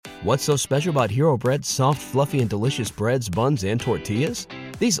What's so special about Hero Bread's soft, fluffy, and delicious breads, buns, and tortillas?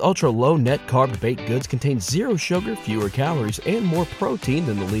 These ultra-low net-carb baked goods contain zero sugar, fewer calories, and more protein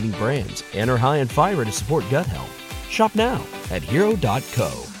than the leading brands, and are high in fiber to support gut health. Shop now at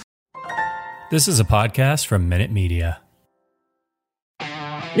hero.co. This is a podcast from Minute Media.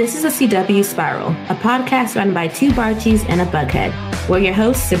 This is a CW Spiral, a podcast run by two Barchies and a Bughead. We're your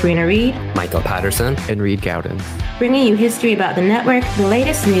hosts, Sabrina Reed, Michael Patterson, and Reed Gowden, bringing you history about the network, the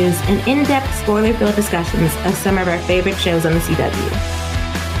latest news, and in-depth spoiler-filled discussions of some of our favorite shows on the CW.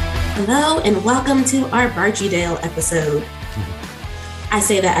 Hello, and welcome to our Barchie-dale episode. I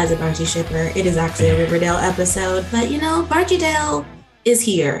say that as a Barchie shipper. It is actually a Riverdale episode, but Barchie-dale is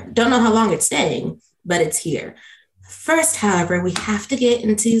here. Don't know how long it's staying, but it's here. First, however, we have to get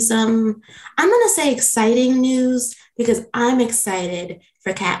into some, I'm going to say exciting news, because I'm excited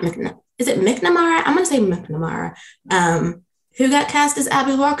for Kat McNamara. Is it McNamara? I'm going to say McNamara. Who got cast as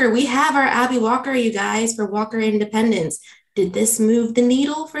Abby Walker. We have our Abby Walker, you guys, for Walker Independence. Did this move the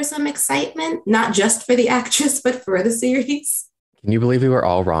needle for some excitement? Not just for the actress, but for the series? Can you believe we were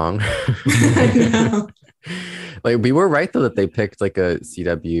all wrong? I know. We were right, though, that they picked like a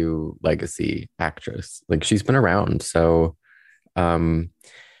CW legacy actress. Like, she's been around. So I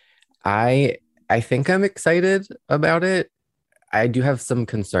think I'm excited about it. I do have some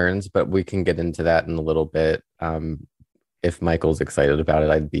concerns, but we can get into that in a little bit. If Michael's excited about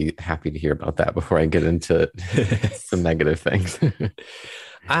it, I'd be happy to hear about that before I get into some negative things.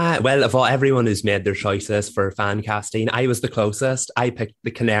 Well, of all everyone who's made their choices for fan casting, I was the closest. I picked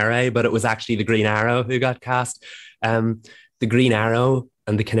the Canary, but it was actually the Green Arrow who got cast. The Green Arrow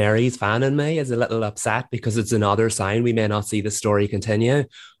and the Canary's fan in me is a little upset because it's another sign we may not see the story continue.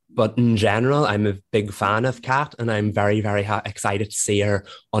 But in general, I'm a big fan of Kat, and I'm very, very excited to see her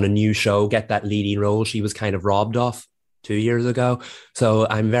on a new show get that leading role she was kind of robbed of 2 years ago. So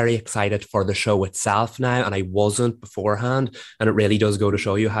I'm very excited for the show itself now, and I wasn't beforehand. And it really does go to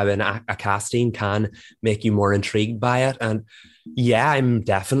show you how a casting can make you more intrigued by it. And yeah, I'm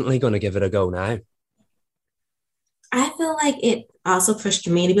definitely going to give it a go now. I feel like it also pushed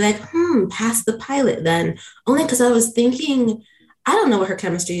me to be like, past the pilot then. Only because I was thinking, I don't know what her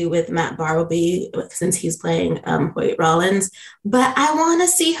chemistry with Matt Barr will be since he's playing Hoyt Rollins, but I want to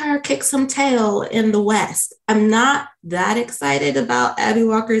see her kick some tail in the West. I'm not that excited about Abby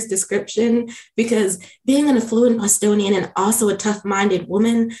Walker's description because being an affluent Bostonian and also a tough-minded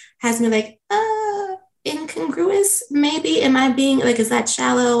woman has me like, incongruous, maybe? Am I being, like, is that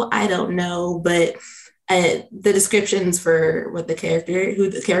shallow? I don't know, but the descriptions for who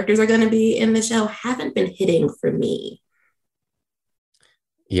the characters are going to be in the show haven't been hitting for me.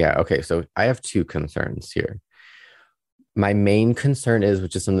 Yeah, okay, so I have two concerns here. My main concern is,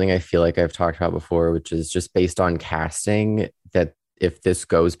 which is something I feel like I've talked about before, which is just based on casting, that if this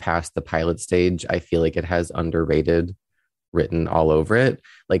goes past the pilot stage, I feel like it has underrated written all over it.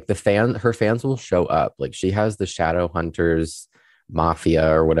 Like her fans will show up. Like, she has the Shadowhunters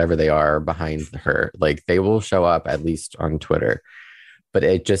Mafia or whatever they are behind her. Like, they will show up, at least on Twitter. But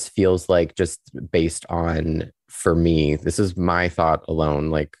it just feels like, just based on, for me, this is my thought alone,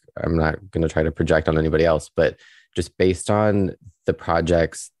 like, I'm not going to try to project on anybody else, but just based on the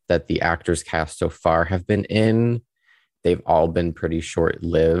projects that the actors cast so far have been in, they've all been pretty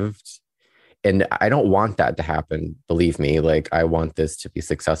short-lived. And I don't want that to happen, believe me. Like, I want this to be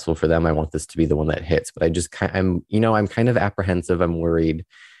successful for them. I want this to be the one that hits. But I'm kind of apprehensive. I'm worried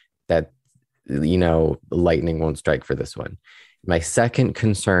that, lightning won't strike for this one. My second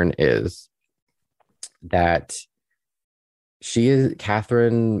concern is that she is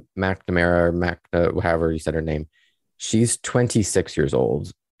Catherine McNamara, however you said her name. She's 26 years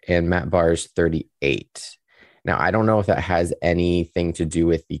old and Matt Barr is 38. Now, I don't know if that has anything to do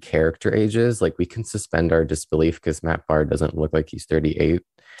with the character ages. Like, we can suspend our disbelief because Matt Barr doesn't look like he's 38.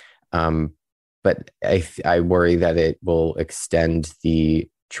 But I worry that it will extend the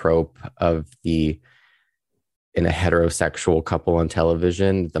trope of in a heterosexual couple on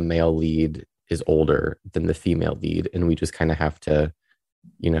television, the male lead is older than the female lead. And we just kind of have to,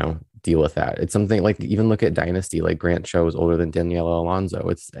 deal with that. It's something like, even look at Dynasty, like Grant Show is older than Daniela Alonso.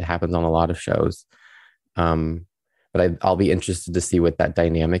 It happens on a lot of shows. But I'll be interested to see what that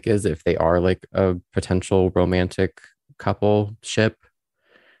dynamic is. If they are like a potential romantic couple ship,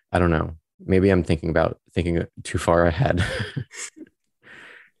 I don't know. Maybe I'm thinking too far ahead.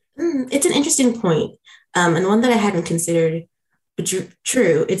 It's an interesting point. And one that I hadn't considered, but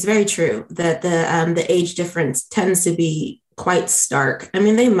true. It's very true that the age difference tends to be quite stark. I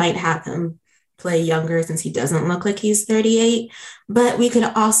mean, they might have him play younger since he doesn't look like he's 38, but we could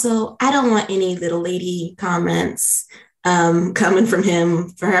also, I don't want any little lady comments coming from him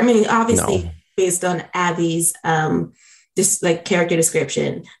for her. I mean, obviously, No. based on Abby's just like character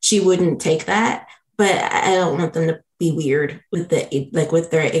description, she wouldn't take that. But I don't want them to be weird with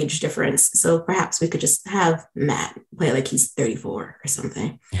with their age difference. So perhaps we could just have Matt play like he's 34 or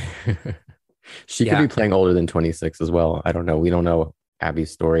something. She could Yeah. be playing older than 26 as well. I don't know. We don't know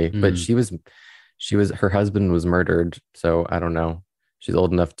Abby's story, but her husband was murdered. So I don't know. She's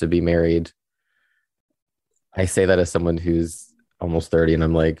old enough to be married. I say that as someone who's almost 30 and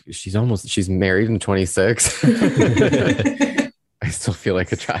I'm like, she's married in 26. I still feel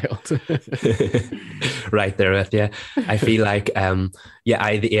like a child. Right there with you. I feel like,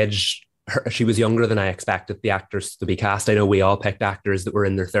 the age, she was younger than I expected the actors to be cast. I know we all picked actors that were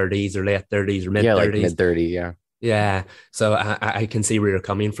in their 30s or late 30s or mid 30s. Yeah, like mid 30, yeah. Yeah, so I can see where you're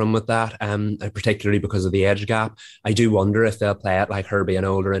coming from with that, particularly because of the age gap. I do wonder if they'll play it like her being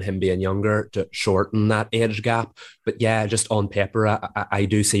older and him being younger to shorten that age gap. But yeah, just on paper, I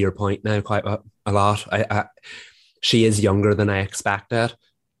do see your point now quite a lot. She is younger than I expected.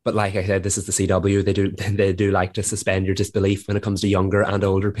 But like I said, this is the CW. They do like to suspend your disbelief when it comes to younger and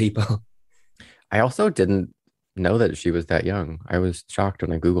older people. I also didn't know that she was that young. I was shocked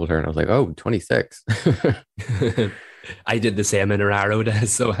when I Googled her and I was like, oh, 26. I did the same in her Arrow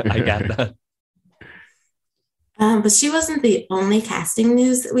days, so I get that. But she wasn't the only casting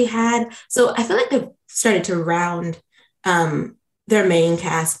news that we had. So I feel like they've started to round their main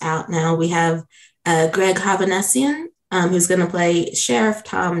cast out now. We have Greg Havanessian, who's going to play Sheriff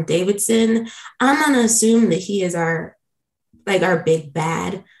Tom Davidson. I'm going to assume that he is our big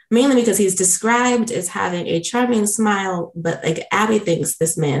bad, mainly because he's described as having a charming smile, but like Abby thinks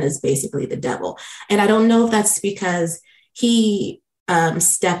this man is basically the devil. And I don't know if that's because he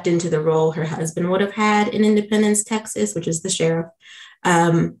stepped into the role her husband would have had in Independence, Texas, which is the sheriff.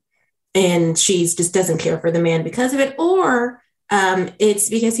 And she just doesn't care for the man because of it, or it's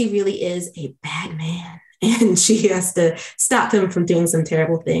because he really is a bad man and she has to stop him from doing some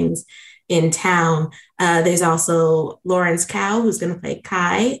terrible things in town. There's also Lawrence Cow, who's going to play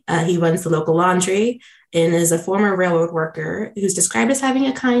Kai. He runs the local laundry and is a former railroad worker who's described as having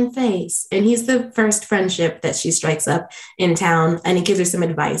a kind face. And he's the first friendship that she strikes up in town. And he gives her some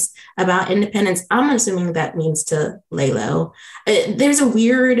advice about independence. I'm assuming that means to lay low. There's a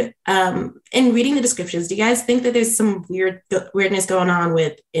weird, in reading the descriptions, do you guys think that there's some weirdness going on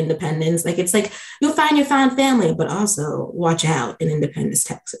with independence? Like, it's like, you'll find your found family, but also watch out in Independence,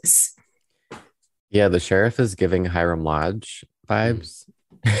 Texas. Yeah, the sheriff is giving Hiram Lodge vibes.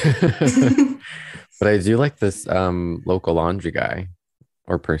 But I do like this local laundry guy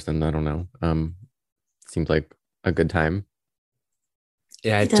or person. I don't know. Seems like a good time.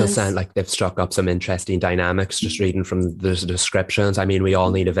 Yeah, it does sound like they've struck up some interesting dynamics just reading from the descriptions. I mean, we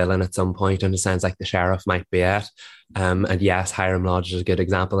all need a villain at some point, and it sounds like the sheriff might be it. And yes, Hiram Lodge is a good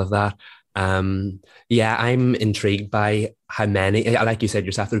example of that. Yeah, I'm intrigued by how many, like you said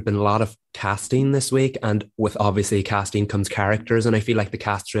yourself, there's been a lot of casting this week, and with obviously casting comes characters, and I feel like the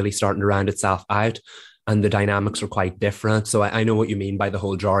cast's really starting to round itself out and the dynamics are quite different. So I know what you mean by the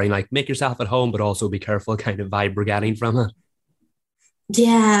whole drawing, like make yourself at home but also be careful kind of vibe we're getting from it.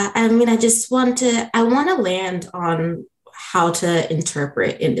 Yeah, I mean, I want to land on how to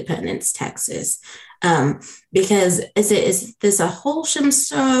interpret Independence, Texas. Because is this a wholesome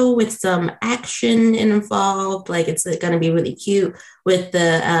show with some action involved? Like, it's going to be really cute with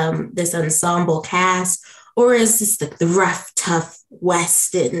the this ensemble cast, or is this like the rough, tough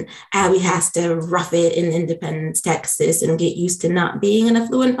West, and Abby has to rough it in Independence, Texas, and get used to not being an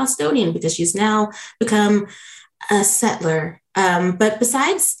affluent Bostonian because she's now become a settler. But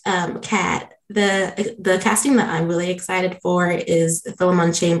besides Kat, the casting that I'm really excited for is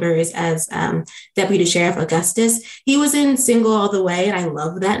Philemon Chambers as Deputy Sheriff Augustus. He was in Single All the Way, and I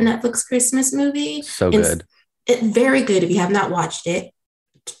love that Netflix Christmas movie. So good. It's very good. If you have not watched it,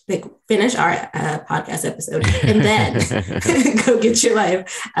 like finish our podcast episode and then go get your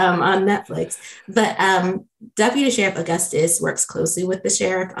life on Netflix. But Deputy Sheriff Augustus works closely with the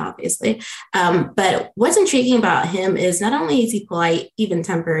sheriff, obviously. But what's intriguing about him is not only is he polite,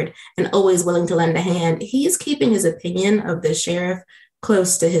 even-tempered, and always willing to lend a hand, he's keeping his opinion of the sheriff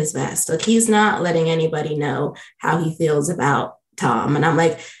close to his vest. Like, he's not letting anybody know how he feels about Tom. And I'm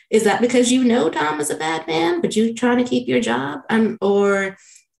like, is that because you know Tom is a bad man, but you're trying to keep your job?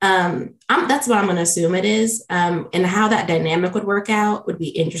 That's what I'm going to assume it is. And how that dynamic would work out would be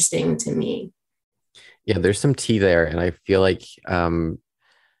interesting to me. Yeah, there's some tea there. And I feel like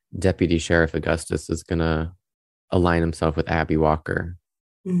Deputy Sheriff Augustus is going to align himself with Abby Walker.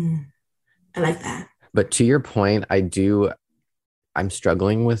 I like that. But to your point, I do I'm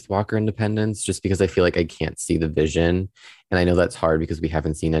struggling with Walker Independence just because I feel like I can't see the vision. And I know that's hard because we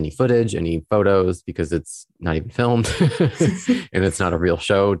haven't seen any footage, any photos, because it's not even filmed and it's not a real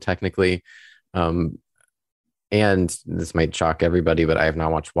show technically. Um, and this might shock everybody, but I have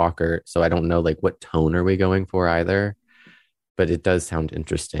not watched Walker, so I don't know like what tone are we going for either. But it does sound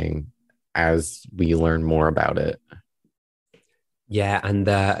interesting as we learn more about it. Yeah, and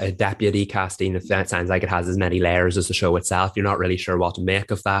the deputy casting, if that sounds like it has as many layers as the show itself, you're not really sure what to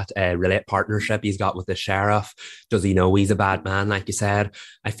make of that relate partnership he's got with the sheriff. Does he know he's a bad man, like you said?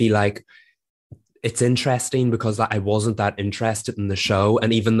 I feel like it's interesting because I wasn't that interested in the show.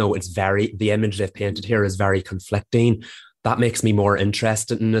 And even though the image they've painted here is very conflicting, that makes me more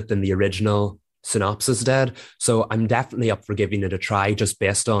interested in it than the original synopsis did. So I'm definitely up for giving it a try just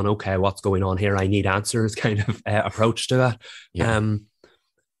based on, okay, what's going on here? I need answers kind of approach to it. Yeah.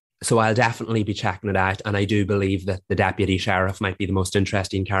 So I'll definitely be checking it out. And I do believe that the deputy sheriff might be the most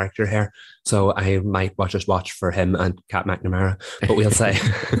interesting character here. So I might just watch for him and Kat McNamara, but we'll say.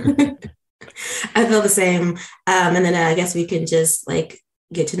 I feel the same. And then I guess we can just like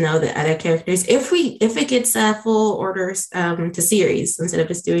get to know the other characters. If it gets full orders to series instead of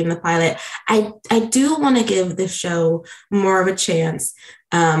just doing the pilot, I do want to give the show more of a chance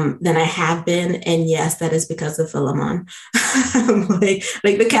than I have been. And yes, that is because of Philemon.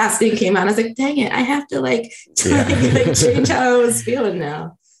 like the casting came out. I was like, dang it, I have to like change how I was feeling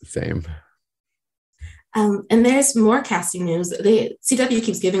now. Same. And there's more casting news. CW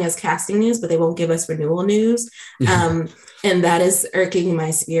keeps giving us casting news, but they won't give us renewal news. And that is irking my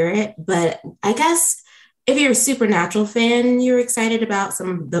spirit. But I guess if you're a Supernatural fan, you're excited about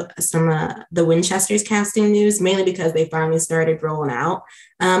some of the Winchesters casting news, mainly because they finally started rolling out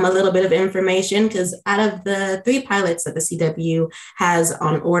a little bit of information. Because out of the 3 pilots that the CW has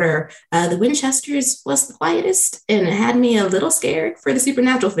on order, the Winchesters was the quietest, and it had me a little scared for the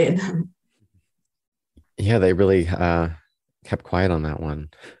Supernatural fandom. Yeah, they really kept quiet on that one.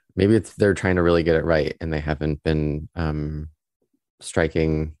 Maybe they're trying to really get it right, and they haven't been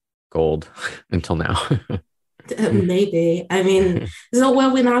striking gold until now. Maybe. I mean,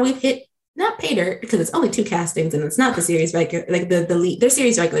 so we've hit not pay dirt because it's only 2 castings and it's not the series regular, like the lead. They're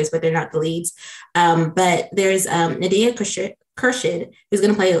series regulars, but they're not the leads. But there's Nadia Khurshid, who's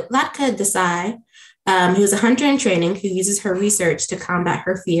going to play Latka Desai, who's a hunter in training who uses her research to combat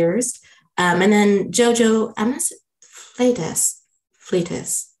her fears. And then Jojo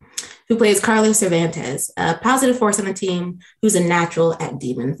Fleitas, who plays Carlos Cervantes, a positive force on the team who's a natural at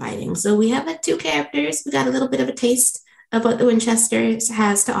demon fighting. So we have 2 characters. We got a little bit of a taste of what the Winchesters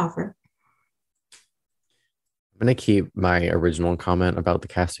has to offer. I'm going to keep my original comment about the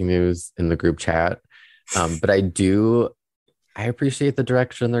casting news in the group chat. But I appreciate the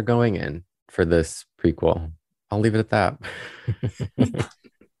direction they're going in for this prequel. I'll leave it at that.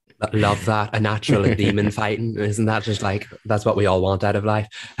 Love that. A natural at demon fighting. Isn't that just like, that's what we all want out of life?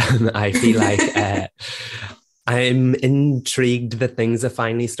 And I feel like I'm intrigued that things have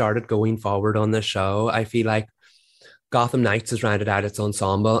finally started going forward on the show. I feel like Gotham Knights has rounded out its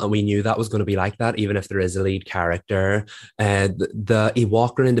ensemble, and we knew that was going to be like that, even if there is a lead character. The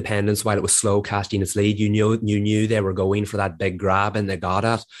Walker Independence, while it was slow casting its lead, you knew they were going for that big grab, and they got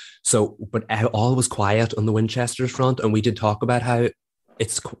it. So, but all was quiet on the Winchesters front, and we did talk about how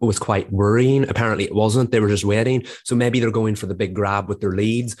it was quite worrying. Apparently it wasn't. They were just waiting. So maybe they're going for the big grab with their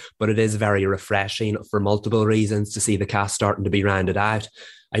leads, but it is very refreshing for multiple reasons to see the cast starting to be rounded out.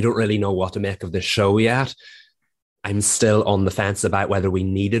 I don't really know what to make of this show yet. I'm still on the fence about whether we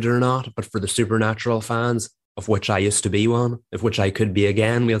need it or not, but for the Supernatural fans, of which I used to be one, of which I could be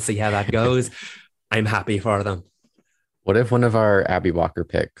again, we'll see how that goes. I'm happy for them. What if one of our Abby Walker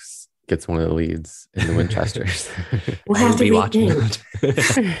picks gets one of the leads in the Winchesters? We'll have to rethink.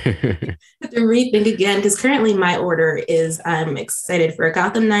 Have to rethink again, because currently my order is I'm excited for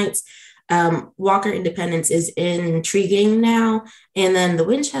Gotham Knights. Walker Independence is intriguing now, and then the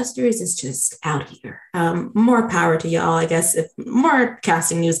Winchesters is just out here. More power to y'all. I guess if more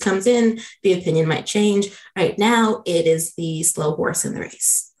casting news comes in, the opinion might change. Right now, it is the slow horse in the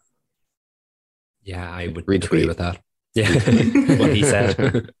race. Yeah, I would agree with that. Yeah, what he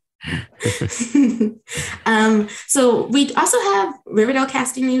said. So we also have Riverdale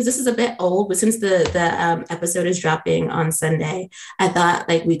casting news. This is a bit old, but since the episode is dropping on Sunday, I thought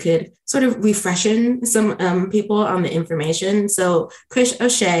like we could sort of refreshen some people on the information. So Chris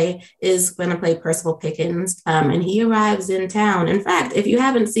O'Shea is going to play Percival Pickens, and he arrives in town. In fact, if you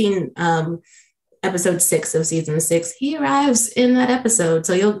haven't seen episode 6 of season 6, he arrives in that episode,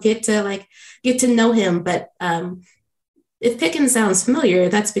 so you'll get to know him. But if Pickens sounds familiar,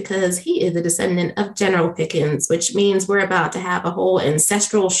 that's because he is a descendant of General Pickens, which means we're about to have a whole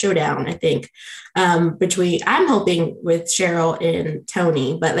ancestral showdown, I think, between, I'm hoping with Cheryl and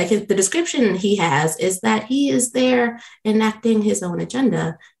Tony. But like the description he has is that he is there enacting his own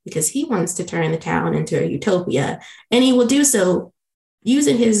agenda because he wants to turn the town into a utopia. And he will do so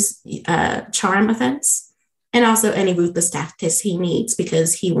using his charm offense and also any ruthless tactics he needs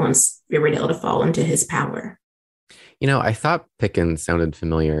because he wants Riverdale to fall into his power. I thought Pickens sounded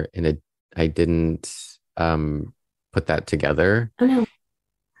familiar and I didn't put that together. Oh, no.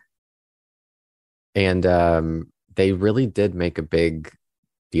 And they really did make a big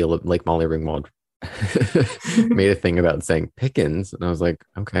deal of, like, Molly Ringwald made a thing about saying Pickens. And I was like,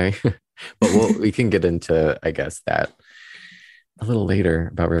 okay. But we can get into, I guess, that a little later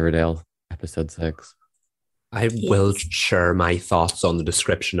about Riverdale, episode 6. I will share my thoughts on the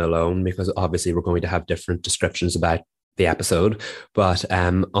description alone, because obviously we're going to have different descriptions about the episode. But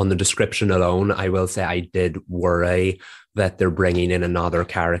on the description alone, I will say I did worry that they're bringing in another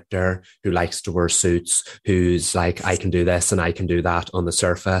character who likes to wear suits, who's like, I can do this and I can do that on the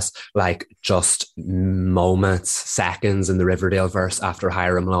surface, like just moments, seconds in the Riverdale verse after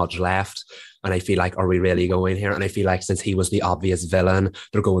Hiram Lodge left. And I feel like, are we really going here? And I feel like since he was the obvious villain,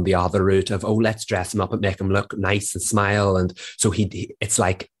 they're going the other route of, let's dress him up and make him look nice and smile. And so it's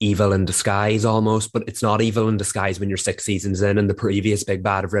like evil in disguise almost, but it's not evil in disguise when you're 6 seasons in and the previous big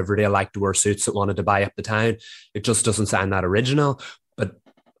bad of Riverdale liked to wear suits that wanted to buy up the town. It just doesn't sound that original, but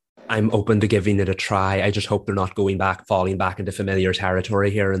I'm open to giving it a try. I just hope they're not falling back into familiar territory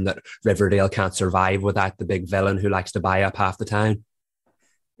here and that Riverdale can't survive without the big villain who likes to buy up half the town.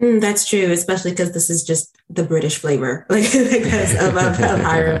 That's true, especially because this is just the British flavor, because of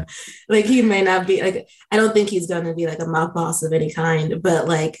Hiram. Like, he may not be like, I don't think he's going to be like a mob boss of any kind, but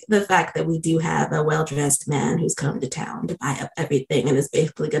like the fact that we do have a well-dressed man who's come to town to buy up everything and is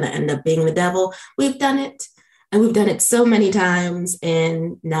basically going to end up being the devil. We've done it, and we've done it so many times,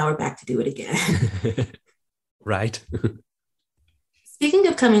 and now we're back to do it again. Right. Speaking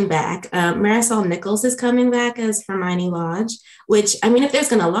of coming back, Marisol Nichols is coming back as Hermione Lodge, which, I mean, if there's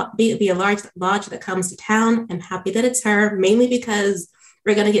going to be a large lodge that comes to town, I'm happy that it's her, mainly because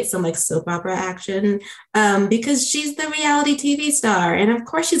we're going to get some like soap opera action because she's the reality TV star. And of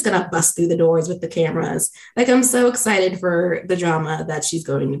course, she's going to bust through the doors with the cameras. Like, I'm so excited for the drama that she's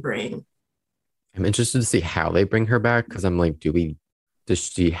going to bring. I'm interested to see how they bring her back because I'm like, does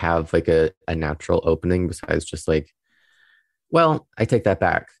she have like a natural opening besides just like, well, I take that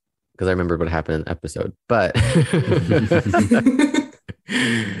back because I remember what happened in the episode, but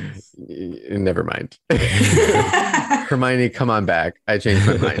never mind. Hermione, come on back. I changed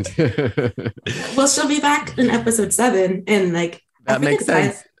my mind. Well, she'll be back in episode 7 and like, that makes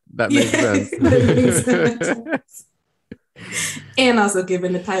sense. That makes sense. And also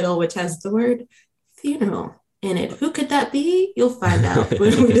given the title, which has the word funeral in it. Who could that be? You'll find out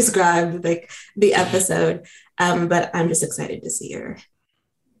when we describe like the episode. But I'm just excited to see her.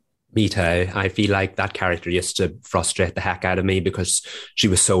 Me too. I feel like that character used to frustrate the heck out of me because she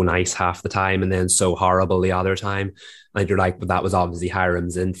was so nice half the time and then so horrible the other time. And you're like, but that was obviously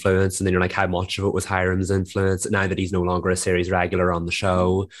Hiram's influence. And then you're like, how much of it was Hiram's influence? Now that he's no longer a series regular on the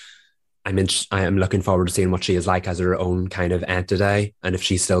show, I am looking forward to seeing what she is like as her own kind of entity and if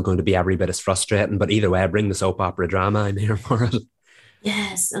she's still going to be every bit as frustrating. But either way, bring the soap opera drama. I'm here for it.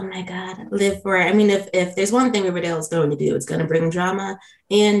 Yes. Oh my God. Live for it. I mean, if there's one thing Riverdale is going to do, it's going to bring drama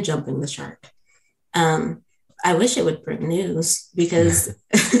and jumping the shark. I wish it would bring news because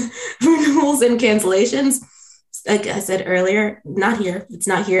renewals and cancellations, like I said earlier, not here. It's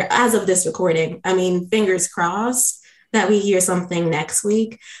not here as of this recording. I mean, fingers crossed that we hear something next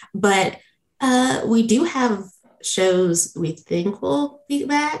week, but we do have shows we think will be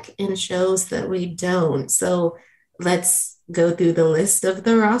back and shows that we don't. So let's go through the list of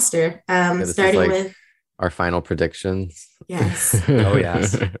the roster, starting with our final predictions. Yes. Oh,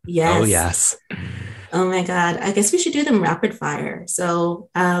 yes. Yes. Oh, yes. Oh, my God. I guess we should do them rapid fire. So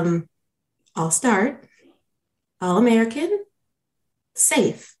I'll start. All-American,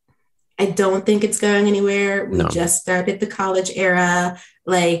 safe. I don't think it's going anywhere. We just started the college era.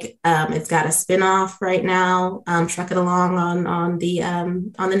 Like, it's got a spinoff right now, trucking along on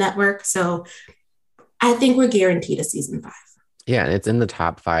the network. So I think we're guaranteed a season 5. Yeah, and it's in the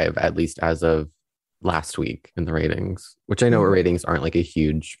top 5, at least as of last week in the ratings, which I know ratings aren't like a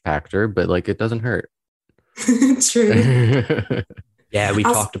huge factor, but like it doesn't hurt. True. Yeah, we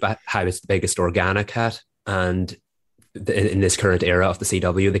talked about how it's the biggest organic hit, and in this current era of the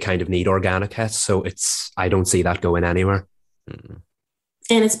CW, they kind of need organic hits. So I don't see that going anywhere.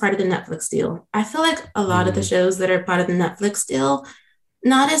 And it's part of the Netflix deal. I feel like a lot of the shows that are part of the Netflix deal,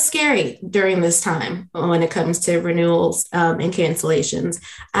 not as scary during this time when it comes to renewals and cancellations.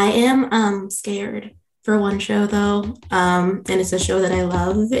 I am scared for one show though, and it's a show that I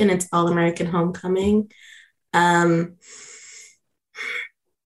love, and it's All American Homecoming. I'm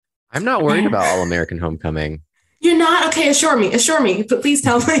not worried about All American Homecoming. You're not? Okay, assure me, but please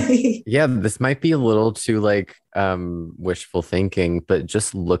tell me. Yeah, this might be a little too like wishful thinking, but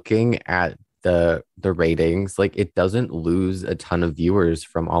just looking at the ratings, like it doesn't lose a ton of viewers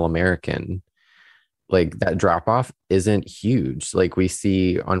from All American. Like that drop off isn't huge. Like we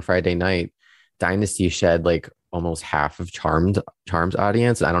see on Friday night, Dynasty shed like almost half of Charm's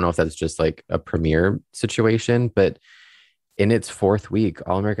audience. I don't know if that's just like a premiere situation, but in its fourth week,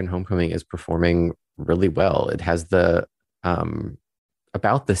 All American Homecoming is performing really well. It has the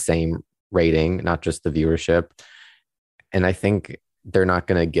about the same rating, not just the viewership. And I think they're not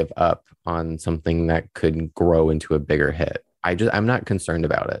going to give up on something that could grow into a bigger hit. I'm not concerned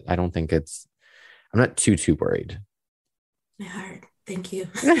about it. I'm not too worried. My heart. Thank you.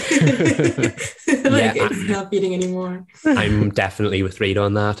 It's not beating anymore. I'm definitely with Reed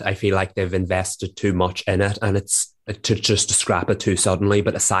on that. I feel like they've invested too much in it, and it's to scrap it too suddenly.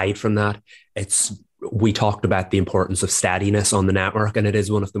 But aside from that, we talked about the importance of steadiness on the network, and it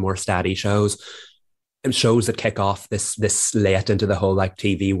is one of the more steady shows. And shows that kick off this late into the whole like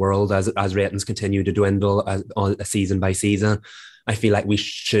TV world as ratings continue to dwindle on a season by season. I feel like we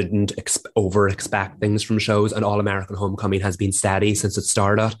shouldn't over expect things from shows, and All American Homecoming has been steady since it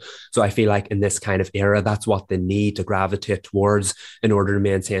started. So I feel like in this kind of era, that's what they need to gravitate towards in order to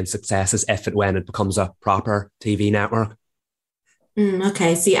maintain successes if and when it becomes a proper TV network.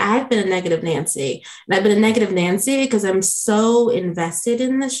 Okay, see, I've been a negative Nancy, and I've been a negative Nancy because I'm so invested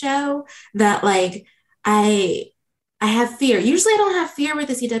in the show that like I have fear. Usually I don't have fear with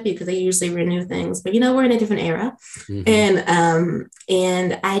the CW because they usually renew things, but we're in a different era.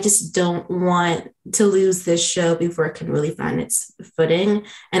 And I just don't want to lose this show before it can really find its footing.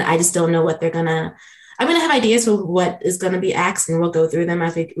 And I just don't know what I'm going to have ideas for what is going to be axed, and we'll go through them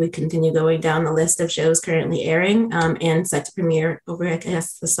as we continue going down the list of shows currently airing and set to premiere over, I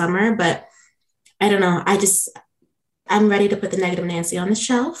guess, the summer. But I don't know. I'm ready to put the negative Nancy on the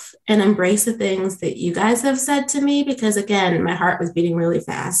shelf and embrace the things that you guys have said to me, because again, my heart was beating really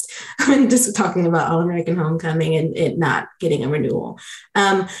fast when just talking about All American Homecoming and it not getting a renewal.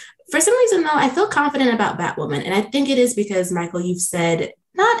 For some reason though, I feel confident about Batwoman. And I think it is because, Michael, you've said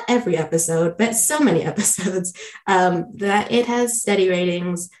not every episode, but so many episodes that it has steady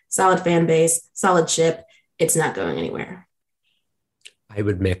ratings, solid fan base, solid ship. It's not going anywhere. I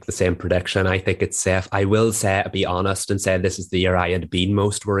would make the same prediction. I think it's safe. I will be honest and say this is the year I had been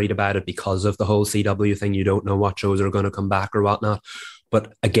most worried about it because of the whole CW thing. You don't know what shows are going to come back or whatnot.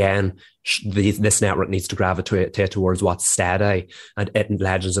 But again, this network needs to gravitate towards what's steady. And it and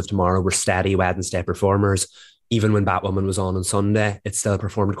Legends of Tomorrow were steady Wednesday performers. Even when Batwoman was on Sunday, it still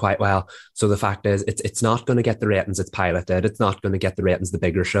performed quite well. So the fact is, it's not going to get the ratings its pilot did. It's not going to get the ratings the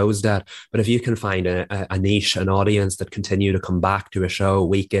bigger shows did. But if you can find a niche, an audience that continue to come back to a show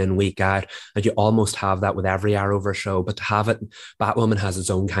week in, week out, and you almost have that with every Arrowverse show, but to have it, Batwoman has its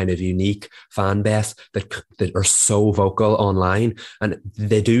own kind of unique fan base that are so vocal online, and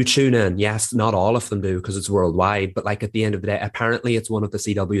they do tune in. Yes, not all of them do because it's worldwide, but like at the end of the day, apparently it's one of the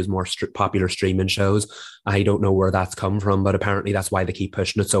CW's more popular streaming shows. I don't know where that's come from, but apparently that's why they keep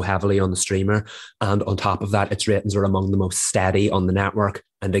pushing it so heavily on the streamer. And on top of that, its ratings are among the most steady on the network.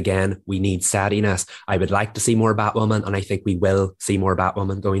 And again, we need steadiness. I would like to see more Batwoman, and I think we will see more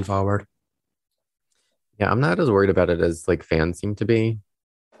Batwoman going forward. Yeah, I'm not as worried about it as like fans seem to be.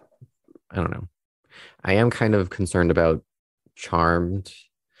 I don't know. I am kind of concerned about Charmed,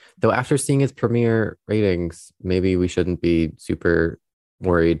 though after seeing its premiere ratings, maybe we shouldn't be super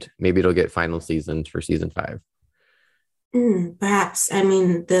worried. Maybe it'll get final seasons for season 5. Perhaps. I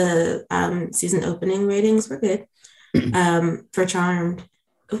mean, the season opening ratings were good for Charmed.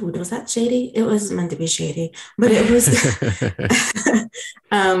 Oh, was that shady? It wasn't meant to be shady, but it was.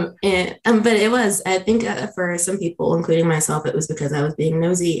 But it was. I think for some people, including myself, it was because I was being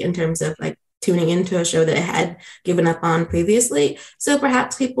nosy in terms of like tuning into a show that I had given up on previously. So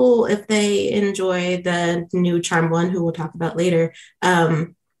perhaps people, if they enjoy the new Charmed one, who we'll talk about later,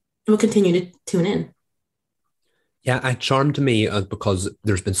 will continue to tune in. Yeah, Charmed to me, because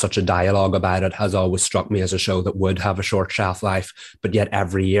there's been such a dialogue about it, has always struck me as a show that would have a short shelf life, but yet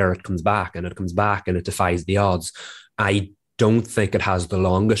every year it comes back and it comes back and it defies the odds. I don't think it has the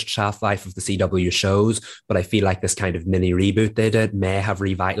longest shelf life of the CW shows, but I feel like this kind of mini reboot they did may have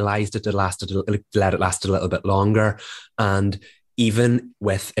revitalized it to let it last a little bit longer. And even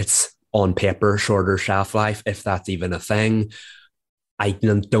with its on paper shorter shelf life, if that's even a thing, I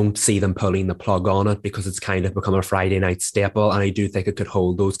don't see them pulling the plug on it because it's kind of become a Friday night staple. And I do think it could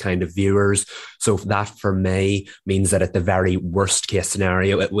hold those kind of viewers. So that for me means that at the very worst case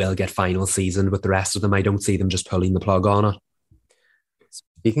scenario, it will get final season with the rest of them. I don't see them just pulling the plug on it.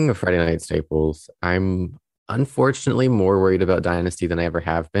 Speaking of Friday night staples, I'm unfortunately more worried about Dynasty than I ever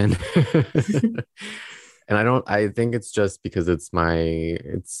have been. And I think it's just because it's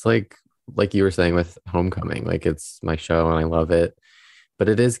like you were saying with Homecoming, like it's my show and I love it. But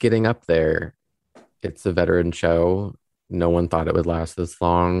it is getting up there. It's a veteran show. No one thought it would last this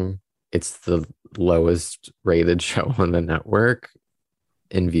long. It's the lowest rated show on the network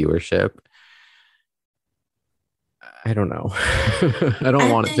in viewership. I don't know. I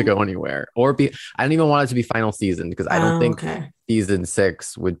don't want it to go anywhere I don't even want it to be final season because I don't think season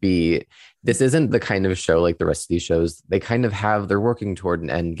 6 would be. This isn't the kind of show like the rest of these shows. They kind of they're working toward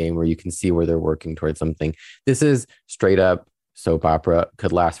an end game where you can see where they're working towards something. This is straight up soap opera,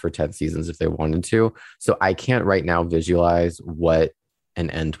 could last for 10 seasons if they wanted to. So I can't right now visualize what an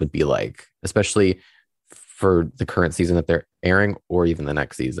end would be like, especially for the current season that they're airing or even the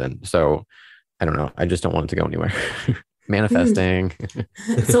next season. So I don't know. I just don't want it to go anywhere. Manifesting.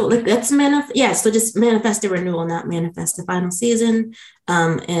 So let's so just manifest a renewal, not manifest the final season.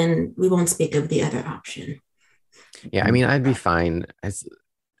 And we won't speak of the other option. Yeah, I mean, I'd be fine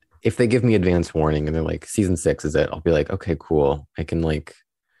if they give me advance warning and they're like, season 6 is it, I'll be like, okay, cool. I can like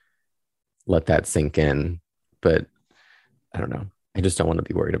let that sink in. But I don't know. I just don't want to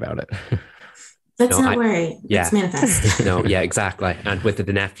be worried about it. Let's not worry. Let's manifest. No, yeah, exactly. And with the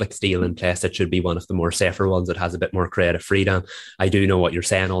Netflix deal in place, it should be one of the more safer ones. It has a bit more creative freedom. I do know what you're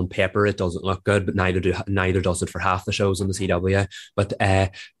saying. On paper, it doesn't look good, but neither does it for half the shows on the CW. But I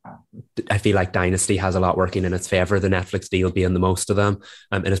feel like Dynasty has a lot working in its favor, the Netflix deal being the most of them.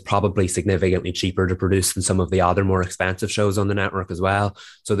 And it's probably significantly cheaper to produce than some of the other more expensive shows on the network as well.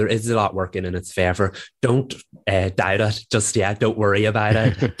 So there is a lot working in its favor. Don't doubt it just yet. Don't worry about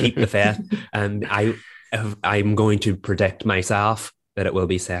it. Keep the faith. And I'm going to predict myself that it will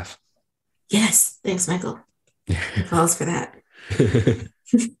be safe. Yes. Thanks, Michael. Applause for that.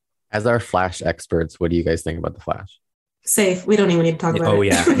 As our Flash experts, what do you guys think about the Flash? Safe. We don't even need to talk about it. Oh,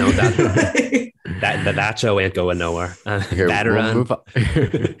 yeah. No, that show ain't going nowhere. Veteran.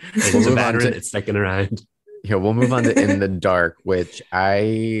 It's a veteran. It's sticking around. Yeah, we'll move on to In the Dark, which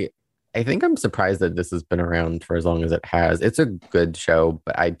I think I'm surprised that this has been around for as long as it has. It's a good show,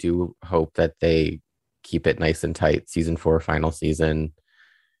 but I do hope that they keep it nice and tight. Season 4, final season.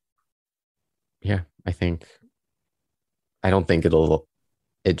 Yeah, I don't think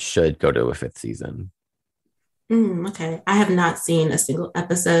it should go to a 5th season. Okay. I have not seen a single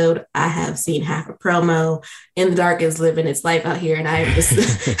episode. I have seen half a promo. In the Dark is living its life out here, and I am just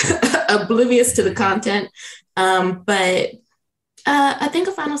oblivious to the content. But I think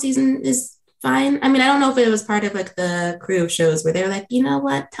a final season is fine. I mean, I don't know if it was part of like the crew of shows where they're like, you know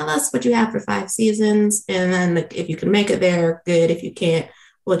what, tell us what you have for 5 seasons. And then like, if you can make it there, good. If you can't,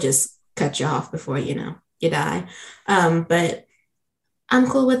 we'll just cut you off before, you die. But I'm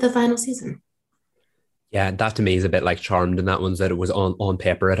cool with the final season. Yeah, that to me is a bit like Charmed in that one, that it was on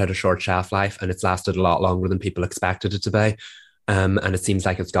paper, it had a short shelf life and it's lasted a lot longer than people expected it to be. And it seems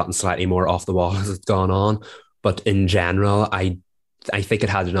like it's gotten slightly more off the wall as it's gone on. But in general, I think it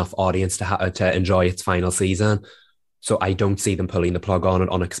had enough audience to enjoy its final season. So I don't see them pulling the plug on it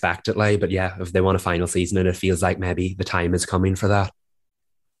unexpectedly. But yeah, if they want a final season and it feels like maybe the time is coming for that.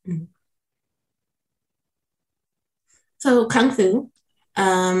 So Kung Fu.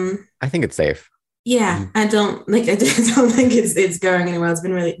 I think it's safe. Yeah, I don't think it's going anywhere. It's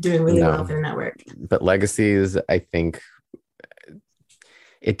been doing really well for the network. But Legacies, I think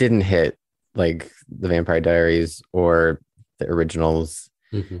it didn't hit like the Vampire Diaries or the originals.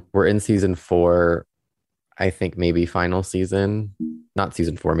 We're in season 4. I think maybe final season, not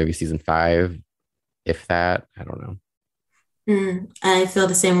season 4, maybe season 5, if that. I don't know. I feel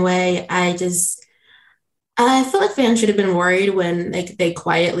the same way. I feel like fans should have been worried when like they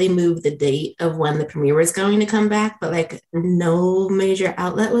quietly moved the date of when the premiere was going to come back, but like no major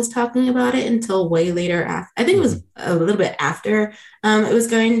outlet was talking about it until way later. I think it was a little bit after it was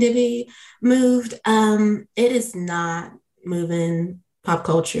going to be moved. It is not moving pop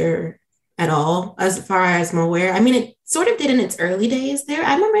culture at all, as far as I'm aware. I mean, it sort of did in its early days there.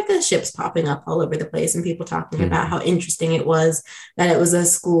 I remember the ships popping up all over the place and people talking about how interesting it was that it was a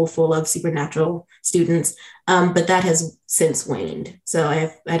school full of supernatural students. But that has since waned. So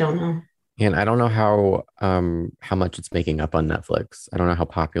I don't know. And I don't know how much it's making up on Netflix. I don't know how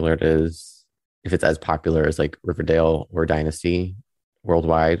popular it is. if it's as popular as like Riverdale or Dynasty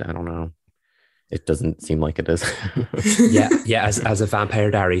worldwide. I don't know. It doesn't seem like it is. Yeah. As a Vampire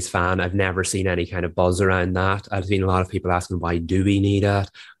Diaries fan, I've never seen any kind of buzz around that. I've seen a lot of people asking, why do we need it?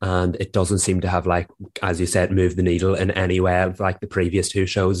 And it doesn't seem to have, like, as you said, moved the needle in any way like the previous two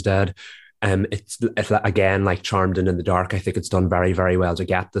shows did. It's again, like Charmed and In the Dark. I think it's done very, very well to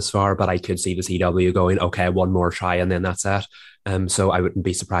get this far, but I could see the CW going, okay, one more try and then that's it. So I wouldn't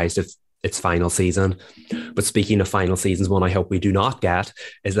be surprised if its final season. But speaking of final seasons, one I hope we do not get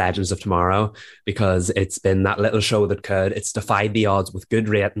is Legends of Tomorrow, because it's been that little show that could. It's defied the odds with good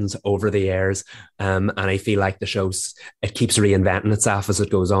ratings over the years. And I feel like the show's, it keeps reinventing itself as it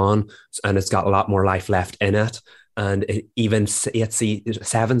goes on, and it's got a lot more life left in it. And even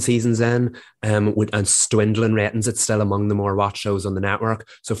 7 seasons in, and dwindling ratings, it's still among the more watched shows on the network.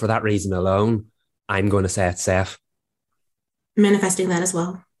 So for that reason alone, I'm going to say it's safe. Manifesting that as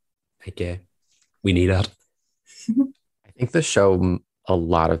well. Thank you. We need it. I think the show a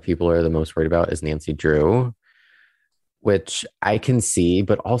lot of people are the most worried about is Nancy Drew, which I can see,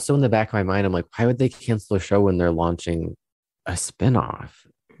 but also in the back of my mind, I'm like, why would they cancel a show when they're launching a spinoff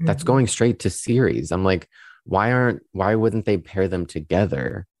that's going straight to series? I'm like, why wouldn't they pair them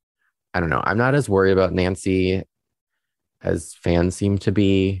together? I don't know. I'm not as worried about Nancy as fans seem to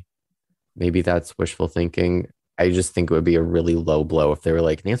be. Maybe that's wishful thinking. I just think it would be a really low blow if they were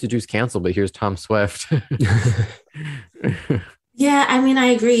like, Nancy Drew's canceled, but here's Tom Swift. Yeah, I mean, I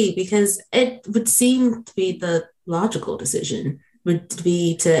agree, because it would seem to be the logical decision would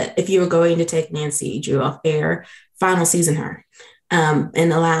be to, if you were going to take Nancy Drew off air, final season her,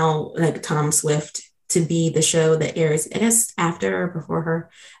 and allow like Tom Swift to be the show that airs, I guess, after or before her,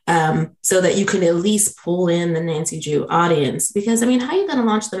 so that you can at least pull in the Nancy Drew audience. Because I mean, how are you going to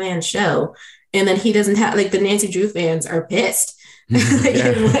launch the man's show and then he doesn't have, like, the Nancy Drew fans are pissed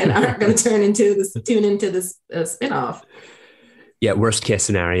and aren't going to tune into this spinoff. Yeah, worst case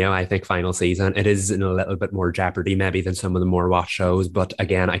scenario, I think final season. It is in a little bit more jeopardy maybe than some of the more watched shows, but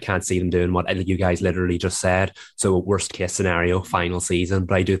again, I can't see them doing what you guys literally just said. So worst case scenario, final season,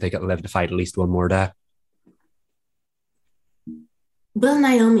 but I do think it'll live to fight at least one more day. Will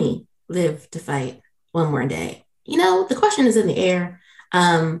Naomi live to fight one more day? You know, the question is in the air.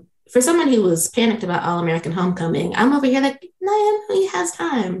 For someone who was panicked about All-American Homecoming, I'm over here like, Naomi has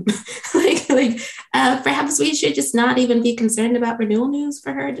time. Perhaps we should just not even be concerned about renewal news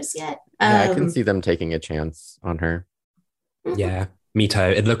for her just yet. Yeah, I can see them taking a chance on her. Yeah, me too.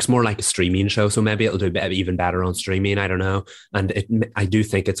 It looks more like a streaming show, so maybe it'll do even better on streaming. I don't know. And I do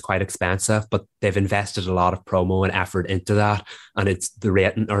think it's quite expensive, but they've invested a lot of promo and effort into that. And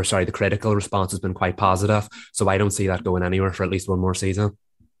the critical response has been quite positive. So I don't see that going anywhere for at least one more season.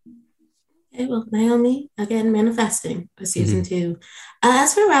 Okay, well, Naomi, again, manifesting a season 2.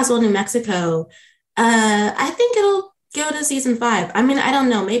 As for Roswell, New Mexico, I think it'll go to season 5. I mean, I don't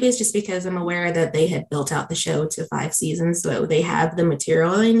know. Maybe it's just because I'm aware that they had built out the show to 5 seasons, so they have the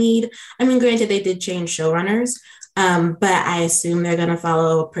material they need. I mean, granted, they did change showrunners, but I assume they're going to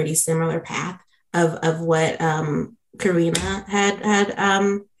follow a pretty similar path of what Karina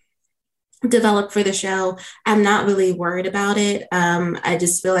had developed for the show. I'm not really worried about it. I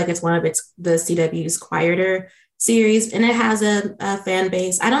just feel like it's one of the CW's quieter series, and it has a fan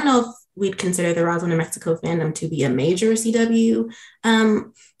base. I don't know if we'd consider the Roswell, New Mexico fandom to be a major CW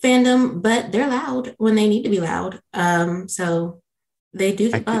fandom, but they're loud when they need to be loud. So they do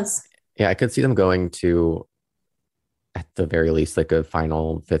the buzz. I could see them going to, at the very least, like a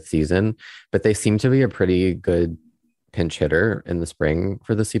final 5th season, but they seem to be a pretty good pinch hitter in the spring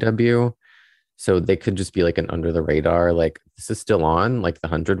for the CW. So they could just be like an under the radar, like, this is still on, like The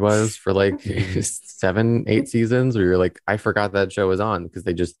 100 was for like 7-8 seasons, where you're like, I forgot that show was on, because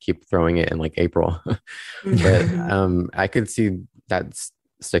they just keep throwing it in like April. But I could see that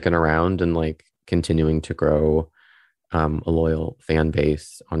sticking around and like continuing to grow a loyal fan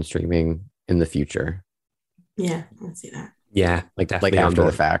base on streaming in the future. Yeah, I can see that. Yeah, like after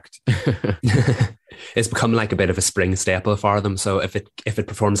the fact. It's become like a bit of a spring staple for them. So if it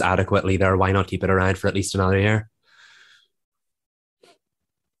performs adequately there, why not keep it around for at least another year?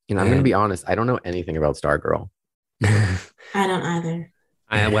 I'm going to be honest. I don't know anything about Stargirl. I don't either.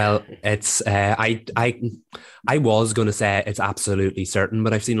 Well, it's I was going to say it's absolutely certain,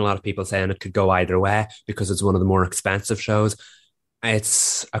 but I've seen a lot of people saying it could go either way because it's one of the more expensive shows.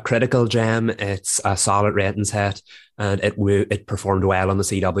 It's a critical gem. It's a solid ratings hit, and it performed well on the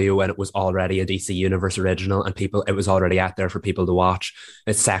CW when it was already a DC Universe original, and it was already out there for people to watch.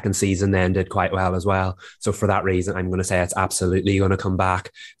 Its second season then did quite well as well. So for that reason, I'm going to say it's absolutely going to come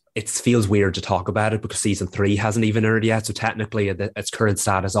back. it feels weird to talk about it because season 3 hasn't even aired yet. So technically its current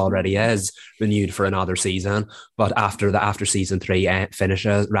status already is renewed for another season. But after season 3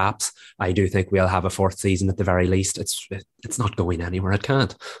 wraps, I do think we'll have a 4th season at the very least. It's not going anywhere. It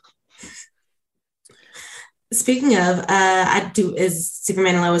can't. Speaking of, is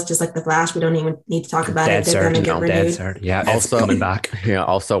Superman and Lois just like the Flash? We don't even need to talk about Dead it. They're going to get renewed. Cert. Yeah, also coming back. Yeah,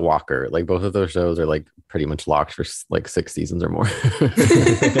 also Walker. Like both of those shows are like pretty much locked for like 6 seasons or more.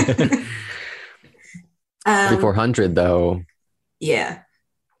 400 though. Yeah,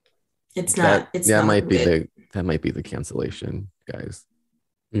 it's not. That might be the cancellation, guys.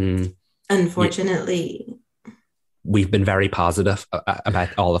 Unfortunately. We've been very positive about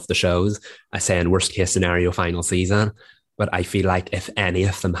all of the shows. I say in worst case scenario, final season. But I feel like if any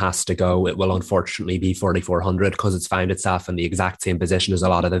of them has to go, it will unfortunately be 4400 because it's found itself in the exact same position as a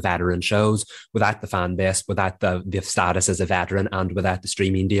lot of the veteran shows, without the fan base, without the status as a veteran, and without the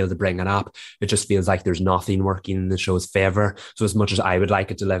streaming deal to bring it up. It just feels like there's nothing working in the show's favor. So as much as I would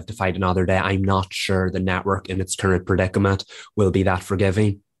like it to live to fight another day, I'm not sure the network in its current predicament will be that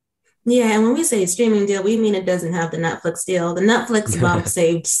forgiving. Yeah, and when we say streaming deal, we mean it doesn't have the Netflix deal. The Netflix bump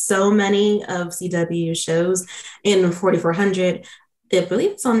saved so many of CW shows in 4400. I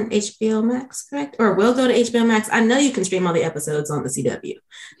believe it's on HBO Max, correct? Or will go to HBO Max. I know you can stream all the episodes on the CW,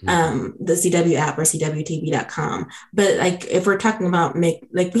 the CW app or CWTV.com. But like, if we're talking about we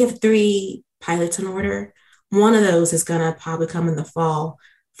have 3 pilots in order. One of those is going to probably come in the fall.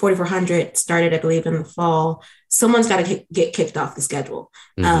 4400 started, I believe, in the fall. Someone's got to get kicked off the schedule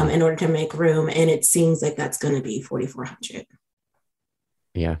in order to make room. And it seems like that's going to be 4400.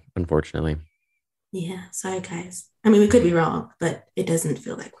 Yeah, unfortunately. Yeah, sorry, guys. I mean, we could be wrong, but it doesn't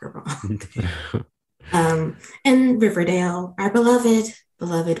feel like we're wrong. And Riverdale, our beloved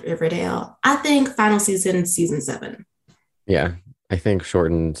Riverdale. I think final season 7. Yeah, I think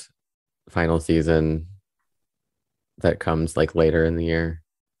shortened final season that comes like later in the year.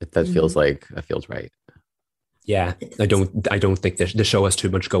 That feels right. Yeah, I don't think the show has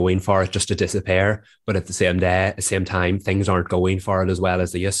too much going for it just to disappear. But at the same time, things aren't going for it as well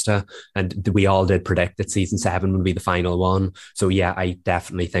as they used to. And we all did predict that season 7 would be the final one. So yeah, I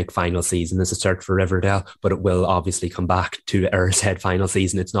definitely think final season is a search for Riverdale, but it will obviously come back to Earth's Head final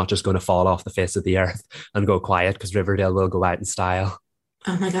season. It's not just going to fall off the face of the earth and go quiet, because Riverdale will go out in style.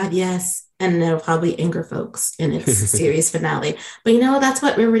 Oh my God, yes. And it'll probably anger folks in its series finale. But that's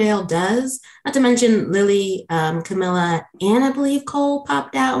what Riverdale does. Not to mention Lily, Camilla, and I believe Cole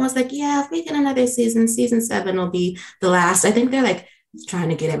popped out and was like, yeah, if we get another season 7 will be the last. I think they're like trying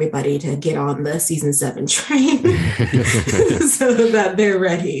to get everybody to get on the season 7 train so that they're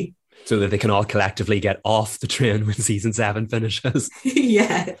ready. So that they can all collectively get off the train when season 7 finishes.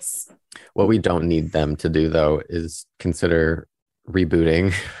 Yes. What we don't need them to do, though, is consider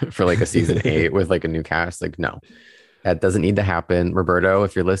rebooting for like a season 8 with like a new cast. Like, no, that doesn't need to happen. Roberto,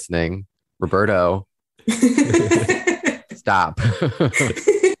 if you're listening, stop.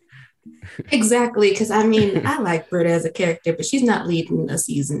 Exactly, because I mean, I like Berta as a character, but she's not leading a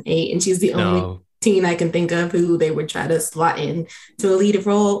season 8, and she's the only teen I can think of who they would try to slot in to a lead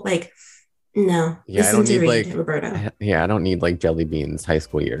role. Like, no. Yeah, I don't need Roberta. I don't need like Jelly Bean's high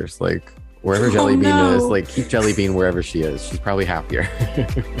school years. Like, wherever Jelly Bean is, like, keep Jelly Bean wherever she is. She's probably happier.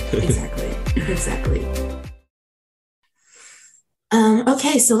 Exactly.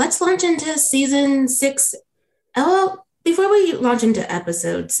 Okay, so let's launch into season 6. Well, before we launch into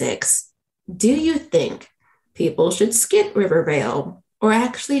episode 6, do you think people should skip Riverdale or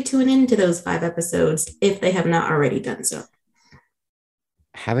actually tune into those 5 episodes if they have not already done so?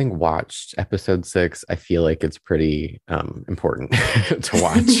 Having watched episode 6, I feel like it's pretty important to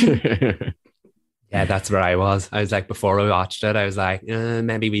watch. Yeah, that's where I was. I was like, before I watched it, I was like,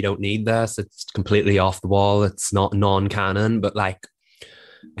 maybe we don't need this. It's completely off the wall. It's not non-canon, but like,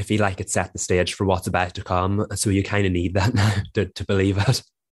 I feel like it set the stage for what's about to come. So you kind of need that now to believe it.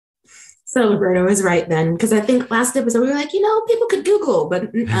 So Roberto is right then, because I think last episode we were like, people could Google,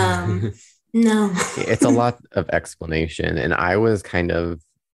 but no. It's a lot of explanation. And I was kind of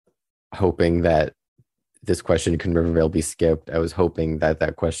hoping that this question, can Riverdale be skipped? I was hoping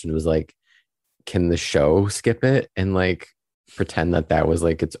that question was like, can the show skip it and like pretend that was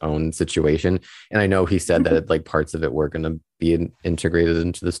like its own situation? And I know he said that like parts of it were going to be integrated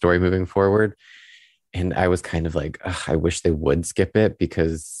into the story moving forward. And I was kind of like, I wish they would skip it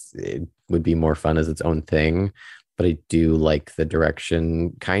because it would be more fun as its own thing. But I do like the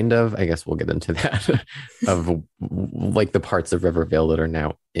direction, kind of, I guess we'll get into that, of like the parts of Riverdale that are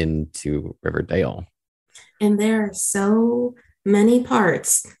now into Riverdale. And there are so many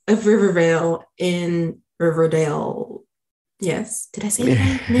parts of Riverdale in Riverdale Yes. Did I say the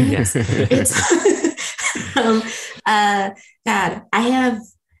right name? Yes. It's God, I have,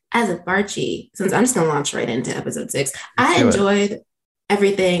 as a Barchie, since I'm just gonna launch right into episode 6, I enjoyed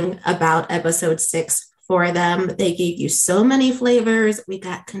everything about episode 6 for them. They gave you so many flavors. We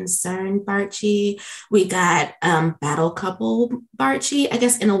got concerned Barchie, we got battle couple Barchie, I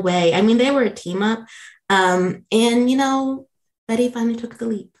guess, in a way. I mean, they were a team up. And Betty finally took the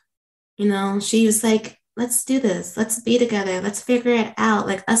leap. She was like, let's do this. Let's be together. Let's figure it out.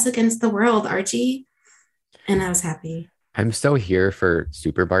 Like us against the world, Archie. And I was happy. I'm still here for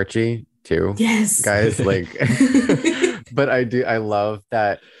Super Barchie too. Yes. Guys, like, but I love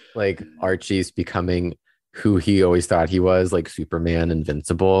that, like, Archie's becoming who he always thought he was, like Superman,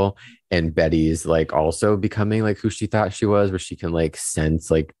 invincible. And Betty's like also becoming like who she thought she was, where she can like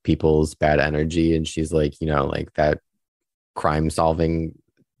sense like people's bad energy. And she's like, like that crime solving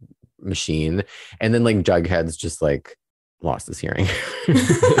machine. And then like Jughead's just like lost his hearing.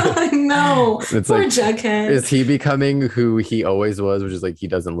 No, it's poor like, Jughead. is he becoming who he always was, which is like he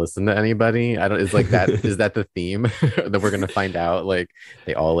doesn't listen to anybody? Is like that is that the theme that we're gonna find out? Like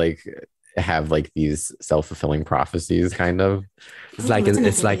they all like have like these self-fulfilling prophecies, kind of. It's like in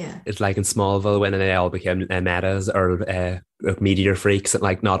Smallville when they all became metas or meteor freaks, and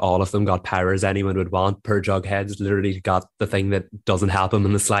like not all of them got powers anyone would want. Per Jughead's literally got the thing that doesn't help him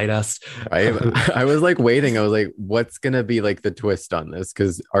in the slightest. I was like waiting. I was like, what's gonna be like the twist on this?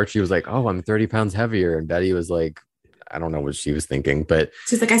 Because Archie was like, oh, I'm 30 pounds heavier, and Betty was like, I don't know what she was thinking, but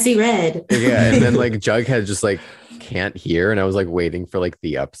she's like, I see red. Yeah, and then like Jughead just like can't hear, and I was like waiting for like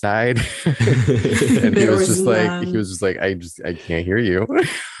the upside. And he was just like, I can't hear you.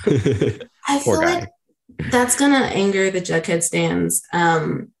 I feel like that's gonna anger the Jughead stands,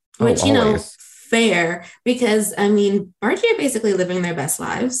 which fair, because I mean Barchie are basically living their best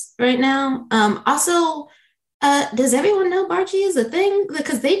lives right now. Also, does everyone know Barchie is a thing?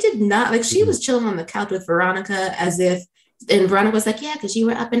 Because they did not, like, she was chilling on the couch with Veronica and Veronica was like, yeah, because you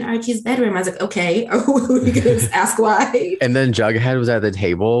were up in Archie's bedroom. I was like, okay, are we going to ask why? And then Jughead was at the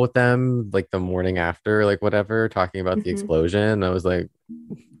table with them like the morning after, like whatever, talking about the explosion. I was like,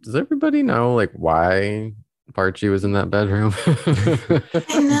 does everybody know like why Barchie was in that bedroom?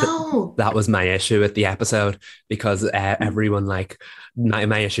 I know. That was my issue with the episode, because everyone like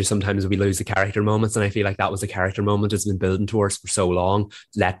my issue sometimes we lose the character moments, and I feel like that was a character moment it's been building towards for so long.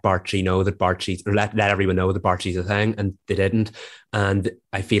 Let Barchie know that let everyone know that Barchie's a thing, and they didn't. And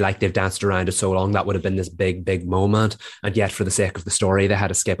I feel like they've danced around it so long that would have been this big moment, and yet for the sake of the story they had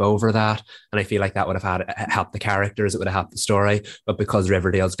to skip over that. And I feel like that would have helped the characters, it would have helped the story. But because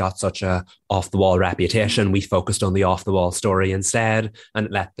Riverdale's got such a off the wall reputation, we focused on the off the wall story instead and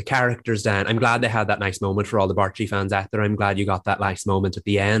let the characters down. I'm glad they had that nice moment for all the Barchie fans out there. I'm glad you got that nice moment at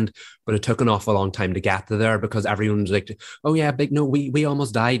the end, but it took an awful long time to get to there, because everyone was like, oh yeah, we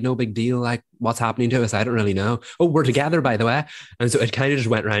almost died, no big deal, like what's happening to us? I don't really know. Oh, we're together, by the way. And so it kind of just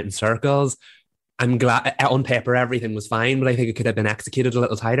went round in circles. I'm glad on paper everything was fine, but I think it could have been executed a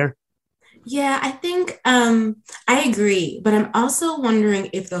little tighter. Yeah, I think I agree, but I'm also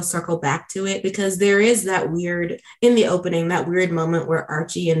wondering if they'll circle back to it, because there is that weird, in the opening, that weird moment where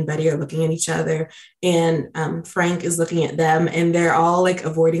Archie and Betty are looking at each other, and Frank is looking at them, and they're all like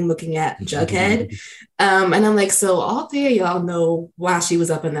avoiding looking at Jughead. And I'm like, so all three of y'all know why she was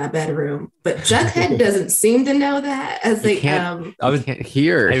up in that bedroom, but Jughead doesn't seem to know that. As they can't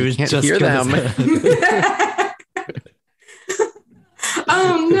hear them.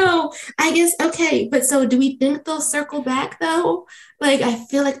 Oh no, I guess, okay, but so do we think they'll circle back though? Like, I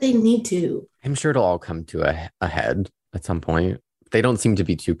feel like they need to. I'm sure it'll all come to a head at some point. They don't seem to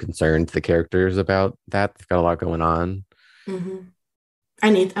be too concerned, the characters, about that. They've got a lot going on. Mm-hmm.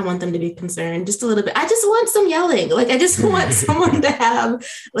 I want them to be concerned just a little bit. I just want some yelling. Like, I just want someone to have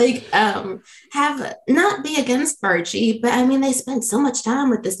not be against Barchie, but I mean, they spent so much time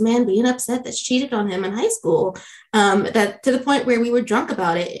with this man being upset that she cheated on him in high school, that to the point where we were drunk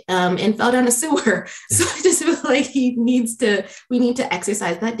about it, and fell down a sewer. So I just feel like we need to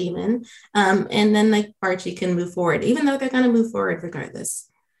exercise that demon. And then like Barchie can move forward, even though they're going to move forward regardless.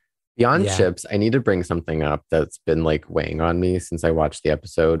 Beyond chips, I need to bring something up that's been like weighing on me since I watched the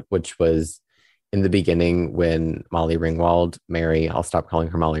episode, which was in the beginning when Mary, I'll stop calling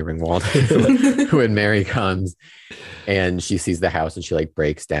her Molly Ringwald, when Mary comes and she sees the house and she like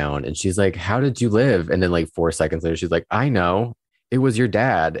breaks down and she's like, how did you live? And then like 4 seconds later, she's like, I know, it was your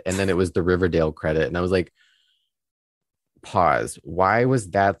dad. And then it was the Riverdale credit. And I was like, pause. Why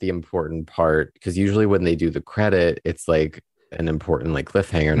was that the important part? Because usually when they do the credit, it's like an important like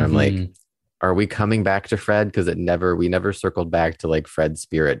cliffhanger, and I'm like, are we coming back to Fred? Because we never circled back to like Fred's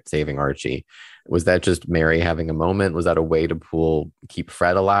spirit saving Archie. Was that just Mary having a moment? Was that a way to keep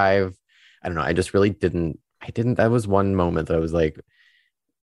Fred alive? I don't know. I just really didn't. That was one moment that I was like,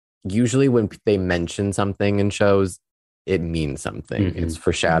 usually when they mention something in shows, it means something. It's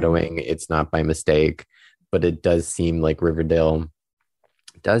foreshadowing. It's not by mistake, but it does seem like Riverdale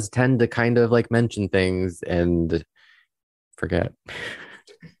does tend to kind of like mention things and forget.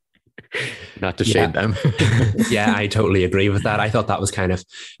 Not to shade them. Yeah, I totally agree with that. I thought that was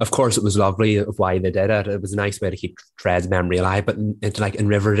of course, it was lovely of why they did it. It was a nice way to keep Fred's memory alive. But it's like in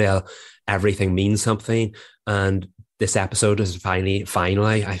Riverdale, everything means something. And this episode is finally,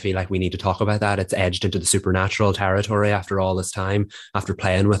 I feel like we need to talk about that. It's edged into the supernatural territory after all this time, after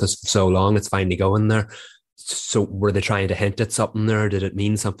playing with us for so long. It's finally going there. So were they trying to hint at something there? Did it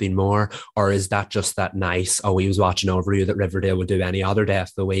mean something more? Or is that just that nice, we was watching over you that Riverdale would do any other day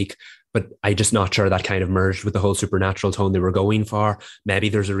of the week? But I'm just not sure that kind of merged with the whole supernatural tone they were going for. Maybe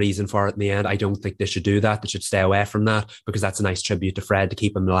there's a reason for it in the end. I don't think they should do that. They should stay away from that, because that's a nice tribute to Fred to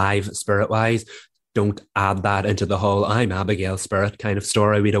keep him alive spirit-wise. Don't add that into the whole I'm Abigail spirit kind of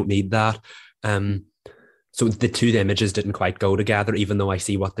story. We don't need that. So the two images didn't quite go together, even though I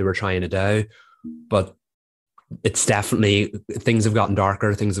see what they were trying to do. But it's definitely, things have gotten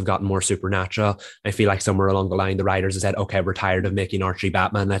darker, things have gotten more supernatural. I feel like somewhere along the line the writers have said, okay, we're tired of making Archie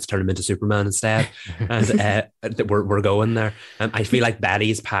Batman, let's turn him into Superman instead. And we're going there. I feel like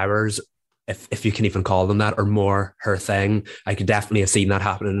Betty's powers, if you can even call them that, are more her thing. I could definitely have seen that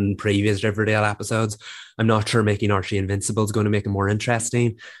happening in previous Riverdale episodes. I'm not sure making Archie invincible is going to make it more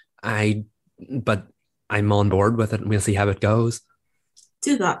interesting. But I'm on board with it, and we'll see how it goes.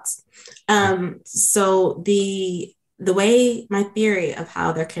 Two thoughts. So the way, my theory of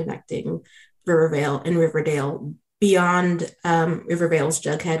how they're connecting Rivervale and Riverdale beyond Rivervale's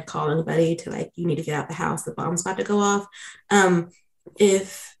Jughead calling Betty to like, you need to get out the house, the bomb's about to go off.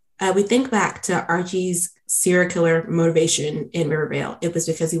 If we think back to Archie's serial killer motivation in Riverdale, it was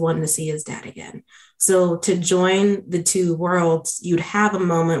because he wanted to see his dad again. So to join the two worlds, you'd have a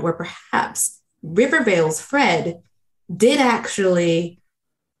moment where perhaps Rivervale's Fred did actually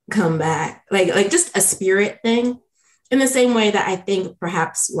come back, like just a spirit thing, in the same way that I think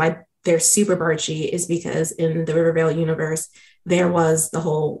perhaps why they're Super Barchie is because in the Riverdale universe there was the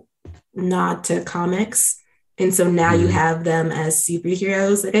whole nod to comics, and so now you have them as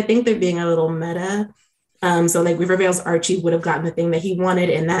superheroes. Like I think they're being a little meta. So like Riverdale's Archie would have gotten the thing that he wanted,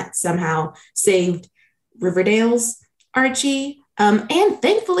 and that somehow saved Riverdale's Archie, and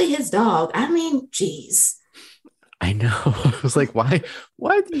thankfully his dog. I mean, geez. I know. I was like, why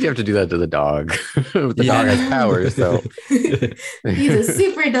did you have to do that to the dog? The dog has powers, so he's a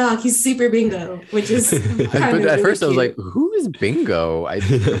super dog. He's Super Bingo, which is but at really first cute. I was like, who is Bingo? I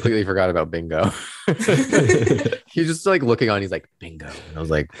completely forgot about Bingo. He's just like looking on, he's like, Bingo. And I was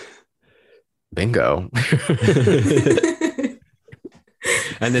like, Bingo.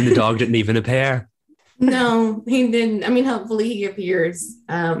 And then the dog didn't even appear. No, he didn't. I mean, hopefully he appears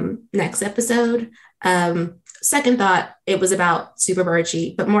next episode. Second thought, it was about Super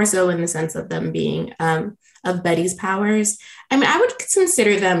Barchie, but more so in the sense of them being of Betty's powers. I mean, I would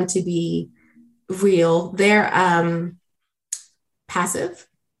consider them to be real. They're passive,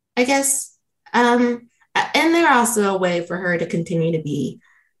 I guess. And they're also a way for her to continue to be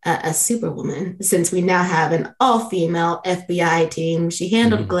a superwoman, since we now have an all-female FBI team. She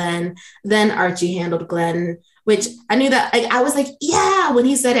handled Glenn, then Archie handled Glenn, which I knew that, like, I was like, yeah, when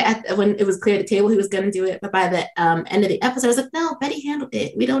he said it, when it was clear at the table, he was going to do it. But by the end of the episode, I was like, no, Betty handled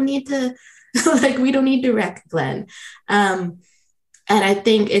it. We don't need to, we don't need to wreck Glenn. And I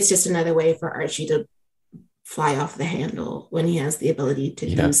think it's just another way for Archie to fly off the handle when he has the ability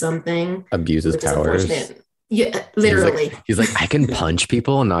to do something. Abuse his powers. Yeah, literally. He's like, I can punch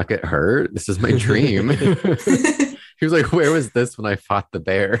people and not get hurt. This is my dream. He was like, where was this when I fought the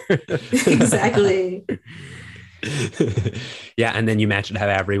bear? Exactly. Yeah, and then you mentioned how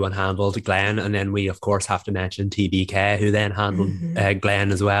everyone handled Glenn, and then we of course have to mention TBK, who then handled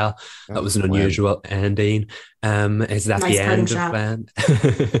Glenn as well. That was an unusual ending. Is that the end of Glenn?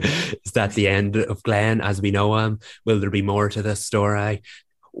 Is that the end of Glenn as we know him? Will there be more to this story?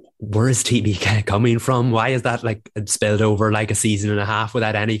 Where is TBK coming from? Why is that like spilled over like a season and a half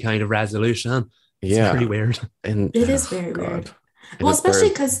without any kind of resolution? It's pretty weird. And it is very weird. Well, especially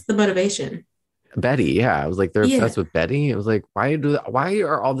because the motivation. Betty, yeah. I was like, they're obsessed with Betty. It was like, why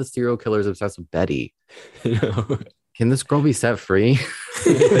are all the serial killers obsessed with Betty? Can this girl be set free?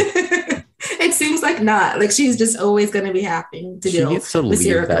 It seems like not. Like she's just always going to be happy to deal with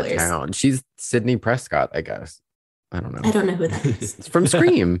serial killers. Town. She's Sydney Prescott, I guess. I don't know. I don't know who that is. It's from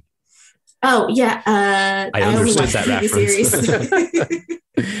Scream. Oh yeah, I I only understood watched that the TV reference.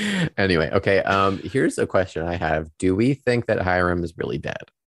 series. Anyway, okay. Here's a question I have. Do we think that Hiram is really dead?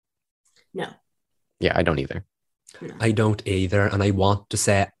 No, Yeah, I don't either. no. I don't either. And I want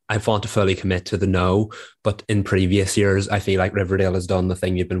to fully commit to the no. But in previous years, I feel like Riverdale has done the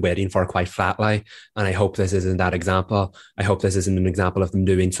thing you've been waiting for quite flatly. And I hope this isn't that example. I hope this isn't an example of them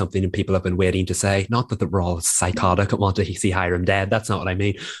doing something that people have been waiting to say. Not that we're all psychotic and want to see Hiram dead. That's not what I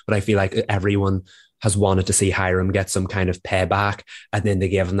mean. But I feel like everyone has wanted to see Hiram get some kind of payback. And then they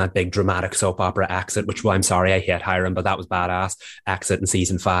gave him that big dramatic soap opera exit, which, well, I'm sorry, I hate Hiram, but that was badass. Exit in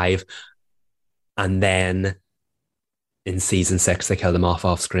season 5. And then in season 6 they killed him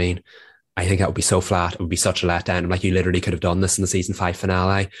off screen. I think that would be so flat. It would be such a letdown. Like, you literally could have done this in the season 5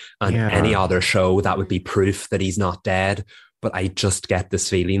 finale, and any other show that would be proof that he's not dead. But I just get this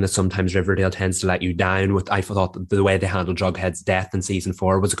feeling that sometimes Riverdale tends to let you down. I thought that the way they handled Jughead's death in season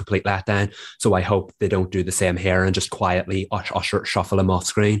 4 was a complete letdown. So I hope they don't do the same here and just quietly shuffle him off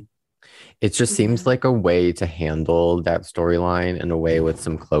screen. It just seems like a way to handle that storyline in a way with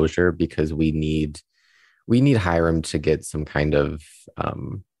some closure, because we need Hiram to get some kind of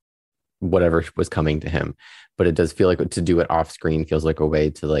whatever was coming to him. But it does feel like to do it off screen feels like a way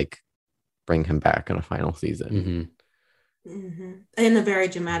to like bring him back in a final season. In a very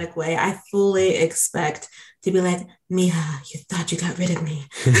dramatic way. I fully expect to be like, Mia, you thought you got rid of me.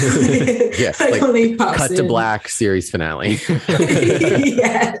 Yeah, like cut to black series finale.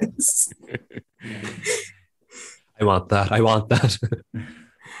 Yes. I want that.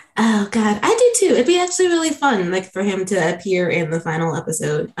 Oh God, I do too. It'd be actually really fun, like for him to appear in the final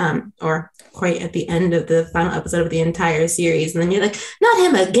episode, or quite at the end of the final episode of the entire series, and then you're like, not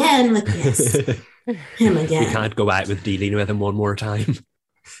him again. Like, yes, him again. We can't go back with dealing with him one more time.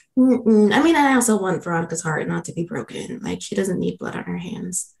 I mean, I also want Veronica's heart not to be broken. Like, she doesn't need blood on her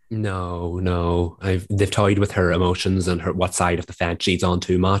hands. No. They've toyed with her emotions and what side of the fence she's on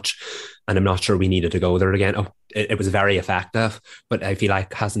too much. And I'm not sure we needed to go there again. Oh, it was very effective, but I feel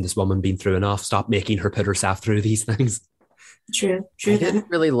like, hasn't this woman been through enough? Stop making her put herself through these things. True.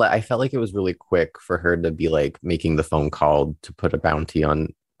 I felt like it was really quick for her to be like making the phone call to put a bounty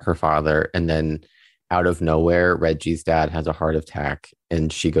on her father. And then out of nowhere, Reggie's dad has a heart attack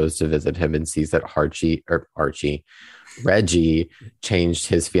and she goes to visit him and sees that Reggie changed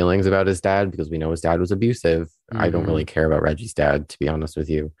his feelings about his dad, because we know his dad was abusive. I don't really care about Reggie's dad, to be honest with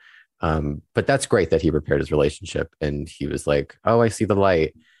you. But that's great that he repaired his relationship and he was like, oh, I see the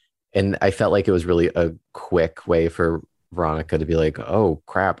light. And I felt like it was really a quick way for Veronica to be like, oh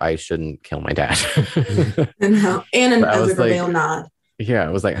crap, I shouldn't kill my dad. No. And a Riverdale nod. Yeah, I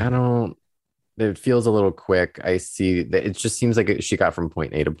was like, it feels a little quick. I see that it just seems like she got from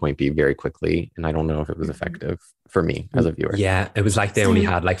point A to point B very quickly. And I don't know if it was effective for me as a viewer. Yeah, it was like they only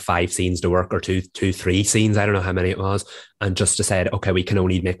had like 5 scenes to work, or 3 scenes. I don't know how many it was. And just to say, okay, we can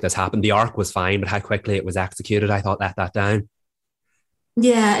only make this happen. The arc was fine, but how quickly it was executed, I thought, let that down.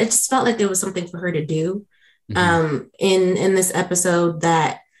 Yeah, it just felt like there was something for her to do in this episode,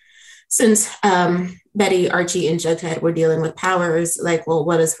 that since Betty, Archie, and Jughead were dealing with powers, like, well,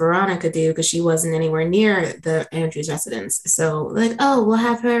 what does Veronica do? Because she wasn't anywhere near the Andrews residence. So, like, oh, we'll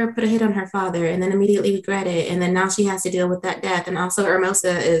have her put a hit on her father and then immediately regret it. And then now she has to deal with that death. And also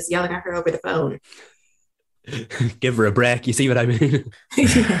Hermosa is yelling at her over the phone. Give her a break. You see what I mean?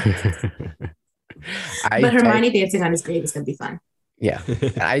 But Hermione dancing on his grave is going to be fun. Yeah.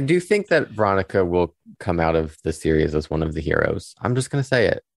 I do think that Veronica will come out of the series as one of the heroes. I'm just going to say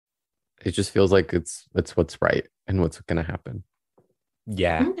it. It just feels like it's what's right and what's going to happen.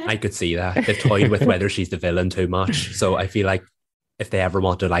 Yeah, okay. I could see that. They've toyed with whether she's the villain too much. So I feel like if they ever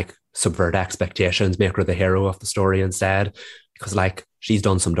want to like subvert expectations, make her the hero of the story instead. Because like, she's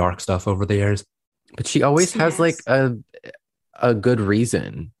done some dark stuff over the years. But she always has like a good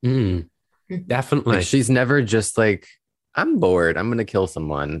reason. Definitely. Like, she's never just like, I'm bored, I'm going to kill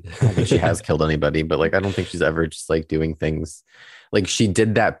someone. I don't think she has killed anybody, but like, I don't think she's ever just like doing things. Like, she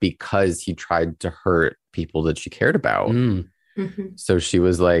did that because he tried to hurt people that she cared about. So she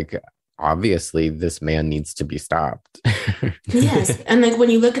was like, obviously this man needs to be stopped. Yes. And like, when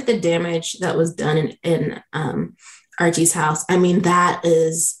you look at the damage that was done in Archie's house, I mean,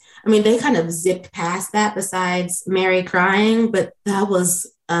 they kind of zipped past that besides Mary crying, but that was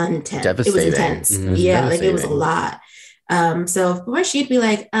intense. Devastating. It was intense. Yeah, like it was a lot. So of course she'd be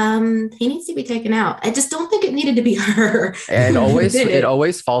like, he needs to be taken out. I just don't think it needed to be her. And it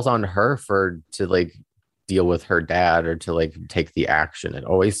always falls on her to like deal with her dad or to like take the action. It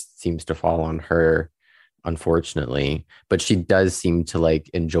always seems to fall on her, unfortunately. But she does seem to like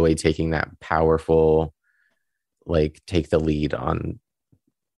enjoy taking that powerful, like take the lead on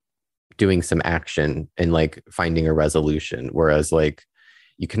doing some action and like finding a resolution. Whereas like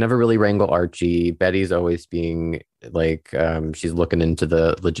you can never really wrangle Archie. Betty's always being like, she's looking into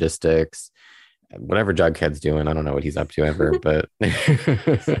the logistics. Whatever Jughead's doing, I don't know what he's up to ever, but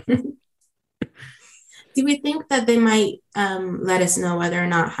Do we think that they might let us know whether or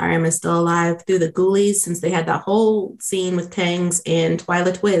not Hiram is still alive through the Ghoulies, since they had that whole scene with Tangs and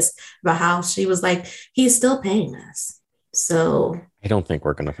Twyla Twist about how she was like, he's still paying us. So I don't think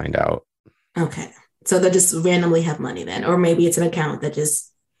we're going to find out. Okay. So they'll just randomly have money then, or maybe it's an account that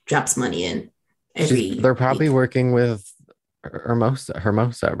just drops money in They're probably week. working with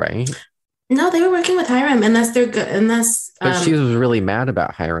Hermosa, right? No, they were working with Hiram, unless they're good. Unless, But she was really mad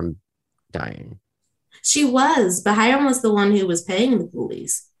about Hiram dying. she was, but Hiram was the one who was paying the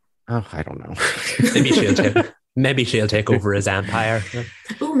Ghoulies. Oh, I don't know. Maybe she'll take over his empire.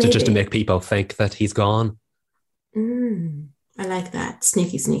 Ooh, maybe. Just to make people think that he's gone. I like that.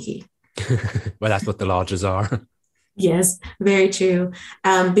 Sneaky, sneaky. Well, that's what the lodges are. Yes, very true.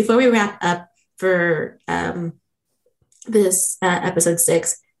 Before we wrap up for this episode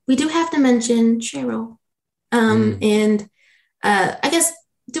 6, we do have to mention Cheryl. And I guess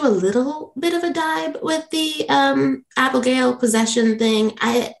do a little bit of a dive with the Abigail possession thing.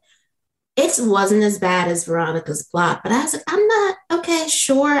 It wasn't as bad as Veronica's plot, but I was like, I'm not okay,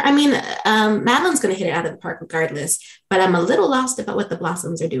 sure. I mean, Madeline's going to hit it out of the park regardless, but I'm a little lost about what the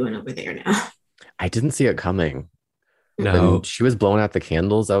Blossoms are doing over there now. I didn't see it coming. No. When she was blowing out the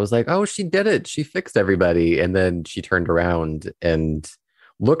candles, I was like, oh, she did it. She fixed everybody. And then she turned around and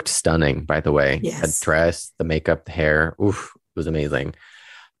looked stunning, by the way. Yes. The dress, the makeup, the hair. Oof, it was amazing.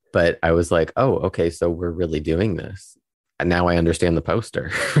 But I was like, oh, okay, so we're really doing this. And now I understand the poster.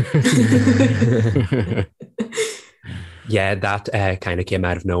 Yeah, that kind of came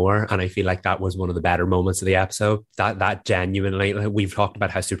out of nowhere. And I feel like that was one of the better moments of the episode. That genuinely, like, we've talked about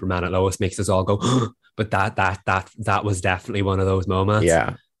how Superman at Lois makes us all go, but that was definitely one of those moments.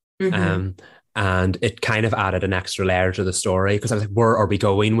 Yeah. Mm-hmm. And it kind of added an extra layer to the story, because I was like, where are we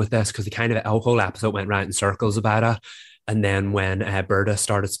going with this? Because the whole episode went round in circles about it. And then when Berta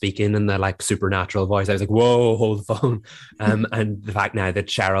started speaking in the like supernatural voice, I was like, whoa, hold the phone. And the fact now that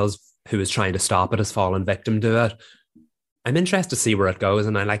Cheryl's, who is trying to stop it, has fallen victim to it. I'm interested to see where it goes.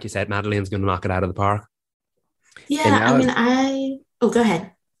 And like you said, Madeline's going to knock it out of the park. Yeah, go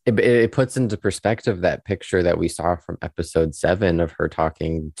ahead. It puts into perspective that picture that we saw from episode 7 of her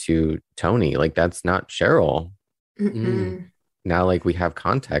talking to Tony. Like, that's not Cheryl. Now, like, we have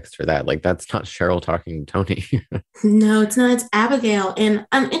context for that. Like, that's not Cheryl talking to Tony. No, it's not. It's Abigail. And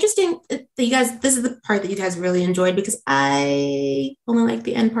interesting that you guys, this is the part that you guys really enjoyed, because I only like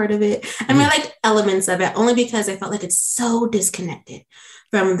the end part of it. I mean, I like elements of it only because I felt like it's so disconnected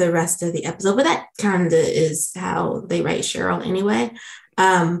from the rest of the episode. But that kind of is how they write Cheryl anyway.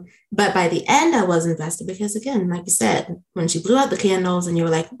 But by the end, I was invested because, again, like you said, when she blew out the candles and you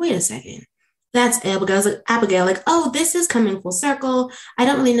were like, wait a second. That's Abigail, like, oh, this is coming full circle. I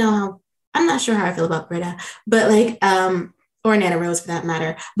don't really know I'm not sure how I feel about Britta, but like, or Nana Rose for that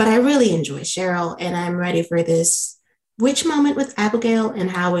matter, but I really enjoy Cheryl, and I'm ready for this witch moment with Abigail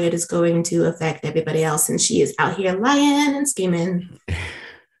and how it is going to affect everybody else. And she is out here lying and scheming.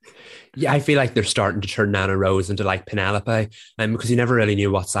 Yeah, I feel like they're starting to turn Nana Rose into like Penelope, because you never really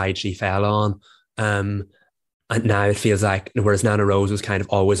knew what side she fell on. And now it feels like, whereas Nana Rose was kind of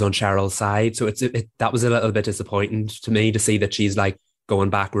always on Cheryl's side. So that was a little bit disappointing to me to see that she's like going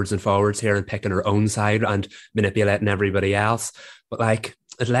backwards and forwards here and picking her own side and manipulating everybody else. But like,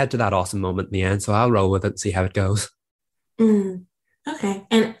 it led to that awesome moment in the end. So I'll roll with it and see how it goes. Okay.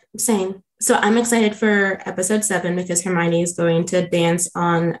 And same. So I'm excited for episode 7 because Hermione is going to dance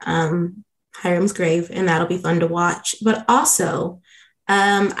on Hiram's grave, and that'll be fun to watch. But also,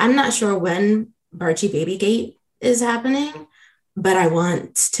 I'm not sure when Barchie Baby-gate is happening, but I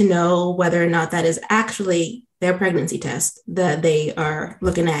want to know whether or not that is actually their pregnancy test that they are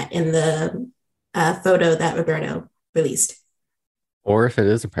looking at in the photo that Roberto released. Or if it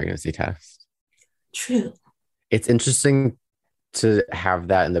is a pregnancy test. True. It's interesting to have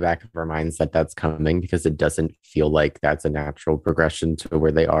that in the back of our minds that that's coming, because it doesn't feel like that's a natural progression to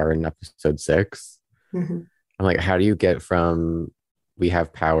where they are in episode 6. I'm like, how do you get from we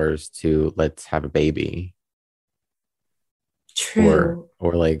have powers to let's have a baby? True.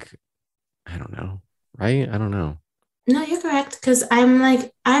 Or like, I don't know, right? I don't know. No, you're correct, because I'm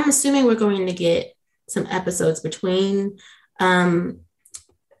assuming we're going to get some episodes between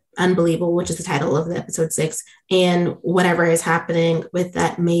Unbelievable, which is the title of the episode 6, and whatever is happening with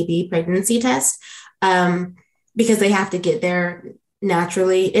that maybe pregnancy test, because they have to get their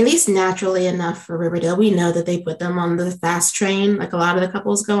naturally, at least naturally enough for Riverdale. We know that they put them on the fast train, like a lot of the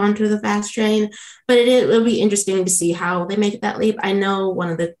couples go onto the fast train, but it'll be interesting to see how they make that leap. I know one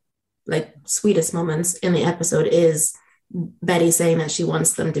of the like sweetest moments in the episode is Betty saying that she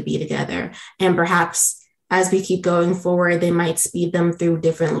wants them to be together, and perhaps as we keep going forward, they might speed them through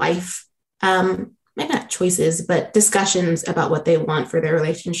different life maybe not choices, but discussions about what they want for their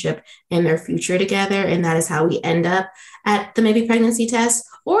relationship and their future together. And that is how we end up at the maybe pregnancy test,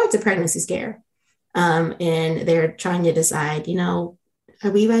 or it's a pregnancy scare. And they're trying to decide, are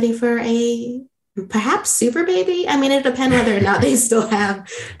we ready for a perhaps super baby? I mean, it depends whether or not they still have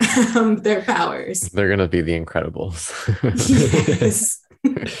their powers. They're going to be the Incredibles. Yes.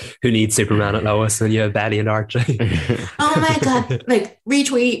 Who needs Superman at Lois when you have Betty and Archie? Oh my God, like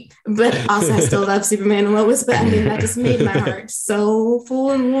retweet, but also I still love Superman and Lois, but I mean, that just made my heart so full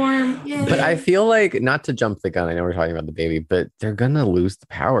and warm. Yeah. But I feel like, not to jump the gun, I know we're talking about the baby, but they're going to lose the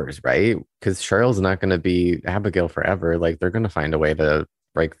powers, right? Because Cheryl's not going to be Abigail forever. Like, they're going to find a way to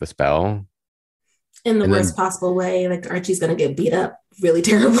break the spell. In the worst possible way. Like, Archie's going to get beat up really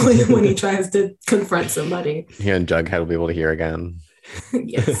terribly when he tries to confront somebody. Yeah, and Jughead will be able to hear again.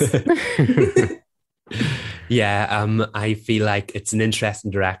 Yes. Yeah, I feel like it's an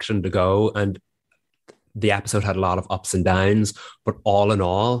interesting direction to go, and the episode had a lot of ups and downs, but all in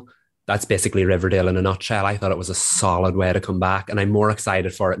all, that's basically Riverdale in a nutshell. I thought it was a solid way to come back, and I'm more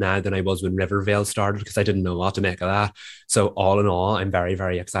excited for it now than I was when Riverdale started, because I didn't know what to make of that. So all in all, I'm very,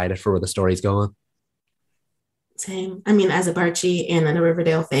 very excited for where the story's going. Same. I mean, as a Barchie and a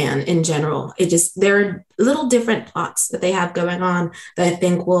Riverdale fan in general, there are little different plots that they have going on that I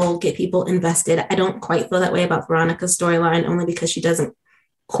think will get people invested. I don't quite feel that way about Veronica's storyline, only because she doesn't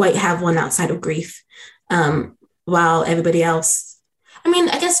quite have one outside of grief. While everybody else, I mean,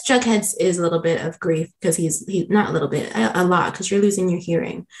 I guess Jughead's is a little bit of grief, because he's not a little bit, a lot, because you're losing your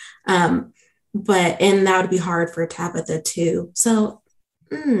hearing. And that would be hard for Tabitha too. So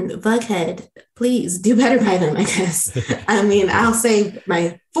Bughead, please do better by them, I guess. I mean, I'll save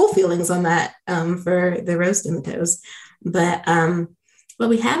my full feelings on that for the roast in the toast. But what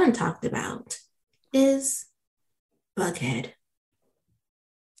we haven't talked about is Bughead.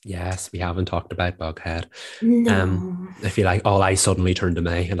 Yes, we haven't talked about Bughead. No. I feel like all eyes suddenly turned to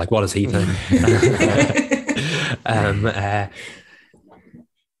me and like, what does he think?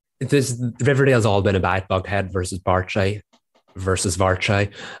 Riverdale's all been about Bughead versus Barchie.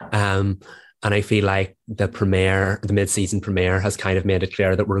 And I feel like the mid-season premiere has kind of made it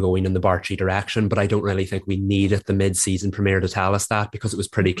clear that we're going in the Barchie direction, but I don't really think we needed the mid-season premiere to tell us that, because it was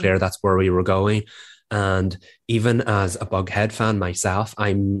pretty clear that's where we were going. And even as a Bughead fan myself,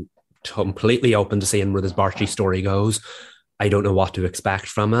 I'm completely open to seeing where this Barchie story goes. I don't know what to expect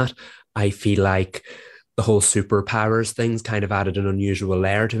from it. I feel like the whole superpowers things kind of added an unusual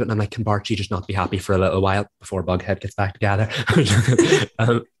layer to it. And I'm like, can Barchie just not be happy for a little while before Bughead gets back together?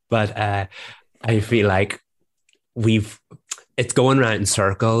 But I feel like it's going around in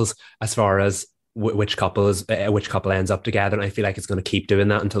circles as far as which couple ends up together. And I feel like it's going to keep doing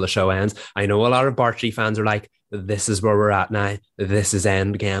that until the show ends. I know a lot of Barchie fans are like, this is where we're at now. This is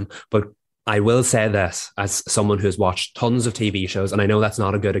Endgame. But I will say this as someone who's watched tons of TV shows, and I know that's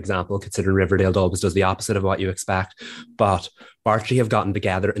not a good example considering Riverdale always does the opposite of what you expect, but Barchie have gotten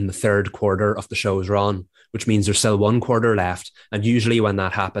together in the third quarter of the show's run, which means there's still one quarter left. And usually when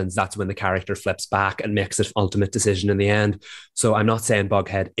that happens, that's when the character flips back and makes an ultimate decision in the end. So I'm not saying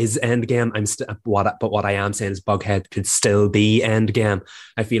Bughead is Endgame. But what I am saying is Bughead could still be Endgame.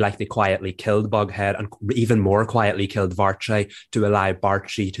 I feel like they quietly killed Bughead and even more quietly killed Barchie to allow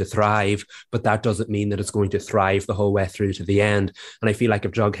Barchie to thrive. But that doesn't mean that it's going to thrive the whole way through to the end. And I feel like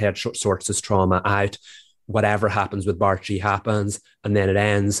if Jughead sorts his trauma out, whatever happens with Barchie happens, and then it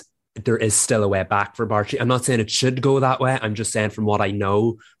ends, there is still a way back for Barchie. I'm not saying it should go that way. I'm just saying from what I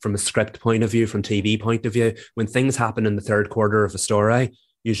know from a script point of view, from TV point of view, when things happen in the third quarter of a story,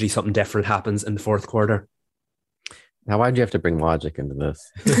 usually something different happens in the fourth quarter. Now, why'd you have to bring logic into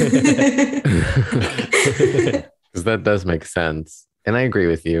this? Because that does make sense. And I agree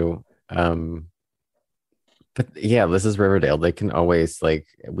with you. But yeah, this is Riverdale. They can always, like,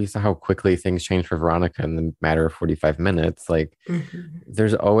 we saw how quickly things change for Veronica in the matter of 45 minutes. Like,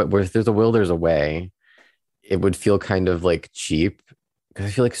 there's always, where there's a will, there's a way. It would feel kind of like cheap, because I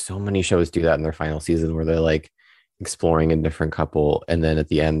feel like so many shows do that in their final season, where they're like exploring a different couple, and then at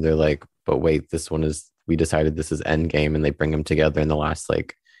the end they're like, but wait, we decided this is Endgame, and they bring them together in the last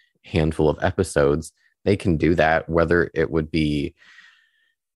like handful of episodes. They can do that, whether it would be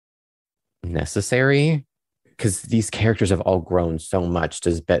necessary because these characters have all grown so much.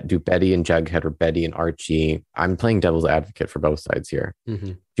 Do Betty and Jughead or Betty and Archie? I'm playing devil's advocate for both sides here.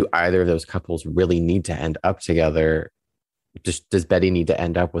 Mm-hmm. Do either of those couples really need to end up together? Does Betty need to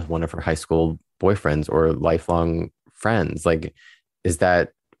end up with one of her high school boyfriends or lifelong friends? Like, is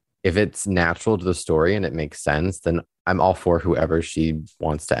that, if it's natural to the story and it makes sense, then I'm all for whoever she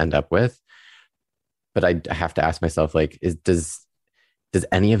wants to end up with. But I have to ask myself, like, does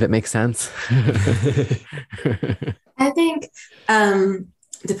any of it make sense? I think, to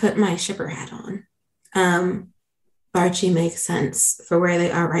put my shipper hat on, Barchie makes sense for where they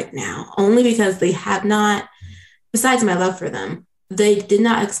are right now, only because they have not, besides my love for them, they did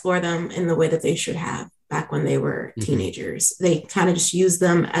not explore them in the way that they should have back when they were teenagers. They kind of just used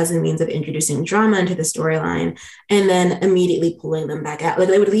them as a means of introducing drama into the storyline and then immediately pulling them back out. Like,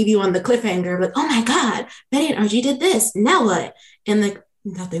 they would leave you on the cliffhanger, like, oh my God, Betty and Archie did this. Now what? And like,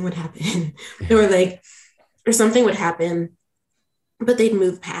 nothing would happen. Or something would happen, but they'd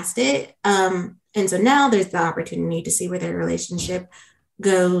move past it. And so now there's the opportunity to see where their relationship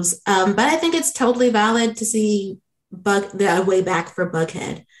goes. But I think it's totally valid to see the way back for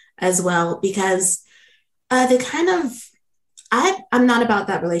Bughead as well, because they kind of, I'm not about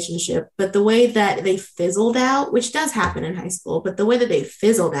that relationship, but the way that they fizzled out, which does happen in high school, but the way that they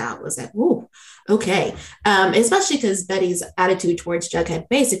fizzled out was like, whoa, okay. Especially because Betty's attitude towards Jughead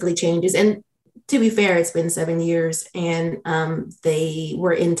basically changes. And to be fair, it's been 7 years and they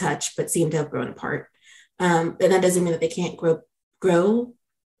were in touch, but seem to have grown apart. And that doesn't mean that they can't grow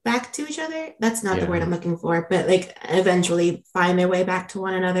back to each other. That's not the word I'm looking for, but like eventually find their way back to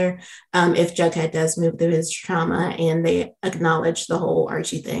one another. If Jughead does move through his trauma and they acknowledge the whole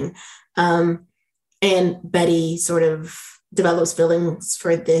Archie thing. And Betty sort of develops feelings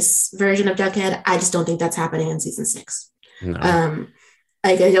for this version of Jughead. I just don't think that's happening in season 6. No.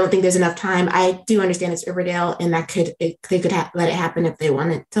 I don't think there's enough time. I do understand it's Riverdale, and that they could let it happen if they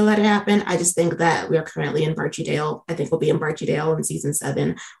wanted to let it happen. I just think that we are currently in Barchiedale. I think we'll be in Barchiedale in season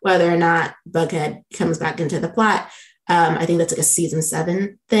 7, whether or not Bughead comes back into the plot. I think that's like a season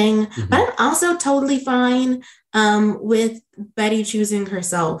 7 thing. But I'm also totally fine with Betty choosing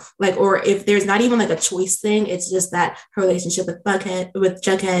herself. Like, or if there's not even like a choice thing, it's just that her relationship with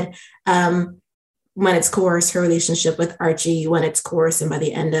Jughead, when it's course, her relationship with Archie, when it's course, and by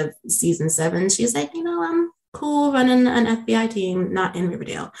the end of season 7, she's like, I'm cool running an FBI team, not in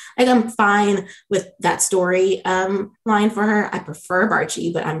Riverdale. Like, I'm fine with that story line for her. I prefer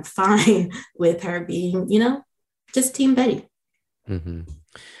Barchie, but I'm fine with her being, just Team Betty.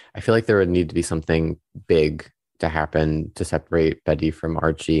 I feel like there would need to be something big to happen to separate Betty from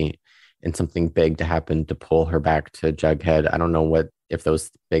Archie, and something big to happen to pull her back to Jughead. I don't know if those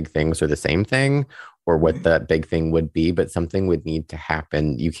big things are the same thing or what that big thing would be, but something would need to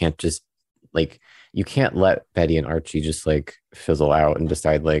happen. You can't just you can't let Betty and Archie just like fizzle out and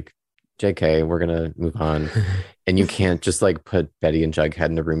decide like, JK, we're going to move on. And you can't just like put Betty and Jughead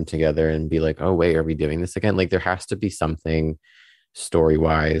in a room together and be like, oh, wait, are we doing this again? Like, there has to be something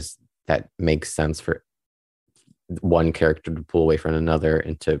story-wise that makes sense for one character to pull away from another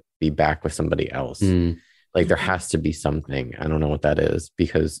and to be back with somebody else. Like, there has to be something. I don't know what that is,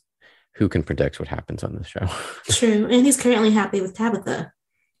 because who can predict what happens on this show? True. And he's currently happy with Tabitha.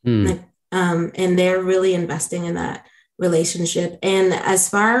 And they're really investing in that relationship. And as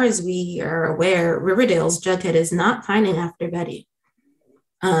far as we are aware, Riverdale's Jughead is not pining after Betty.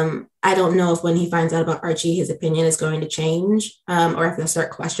 I don't know if when he finds out about Archie, his opinion is going to change, or if they'll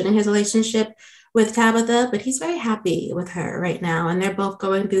start questioning his relationship with Tabitha, but he's very happy with her right now. And they're both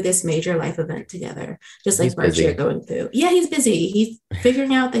going through this major life event together, just like Barchie are going through. Yeah, he's busy. He's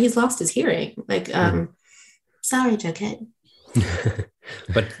figuring out that he's lost his hearing. Like, sorry, Jughead.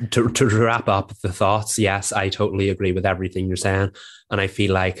 But to wrap up the thoughts, yes, I totally agree with everything you're saying. And I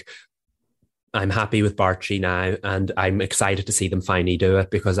feel like I'm happy with Barchie now, and I'm excited to see them finally do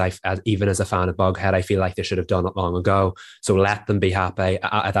it, because even as a fan of Bughead, I feel like they should have done it long ago. So let them be happy.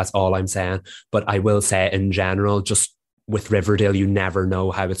 That's all I'm saying. But I will say in general, just with Riverdale, you never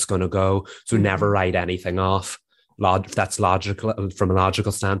know how it's going to go. So never write anything off. That's logical from a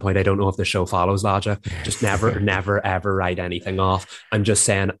logical standpoint. I don't know if the show follows logic. Just never, ever write anything off. I'm just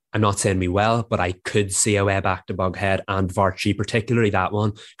saying, I'm not saying we will, but I could see a way back to Bughead and Barchie, particularly that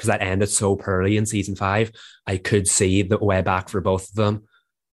one, because that ended so poorly in season 5. I could see the way back for both of them,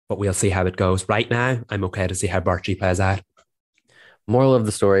 but we'll see how it goes. Right now, I'm okay to see how Barchie plays out. Moral of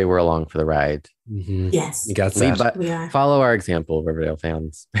the story, we're along for the ride. Yes. You got that. We are. Follow our example, Riverdale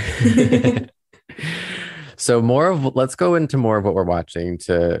fans. So let's go into more of what we're watching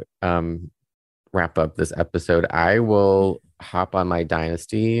to wrap up this episode. I will hop on my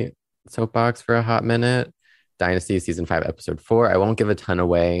Dynasty soapbox for a hot minute. Dynasty season 5, episode 4. I won't give a ton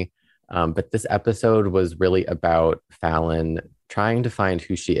away, but this episode was really about Fallon trying to find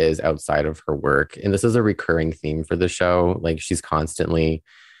who she is outside of her work. And this is a recurring theme for the show. Like, she's constantly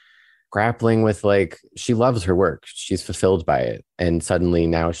grappling with, like, she loves her work. She's fulfilled by it. And suddenly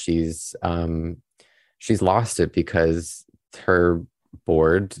now she's lost it because her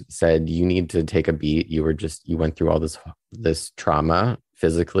board said, you need to take a beat. You went through all this trauma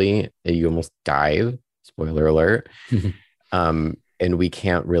physically, and you almost died. Spoiler alert. And we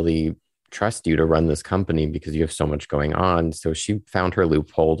can't really trust you to run this company because you have so much going on. So she found her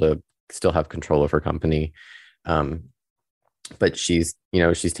loophole to still have control of her company. But she's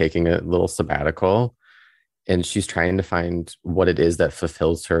taking a little sabbatical, and she's trying to find what it is that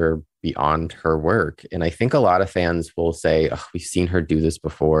fulfills her beyond her work. And I think a lot of fans will say, oh, we've seen her do this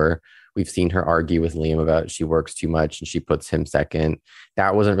before. We've seen her argue with Liam about she works too much and she puts him second.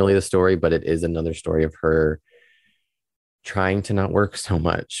 That wasn't really the story, but it is another story of her trying to not work so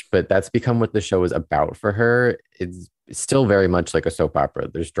much. But that's become what the show is about for her. It's still very much like a soap opera.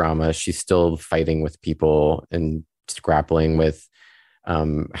 There's drama. She's still fighting with people and grappling with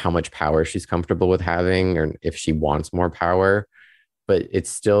how much power she's comfortable with having, or if she wants more power. But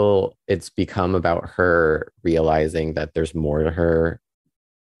it's become about her realizing that there's more to her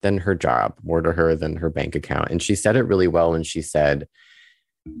than her job, more to her than her bank account. And she said it really well when she said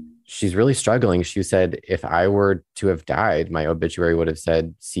she's really struggling. She said, if I were to have died, my obituary would have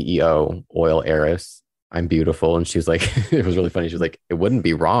said CEO, oil heiress, I'm beautiful. And she was like, it was really funny. She was like, it wouldn't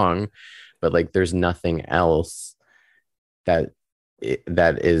be wrong, but like, there's nothing else that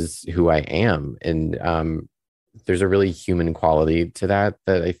is who I am. And there's a really human quality to that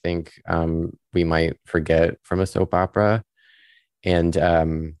I think we might forget from a soap opera.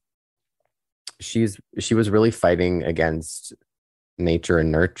 And she was really fighting against nature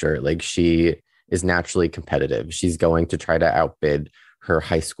and nurture. Like, she is naturally competitive. She's going to try to outbid her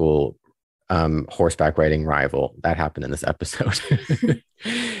high school horseback riding rival. That happened in this episode.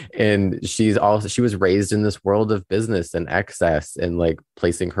 And she was raised in this world of business and excess, and like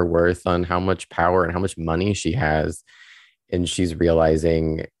placing her worth on how much power and how much money she has. And she's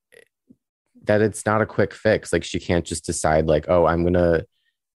realizing that it's not a quick fix. Like, she can't just decide like, oh, I'm going to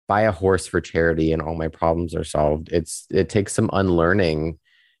buy a horse for charity and all my problems are solved. It takes some unlearning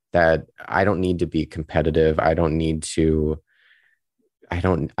that I don't need to be competitive. I don't need to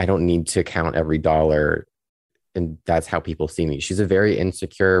count every dollar. And that's how people see me. She's a very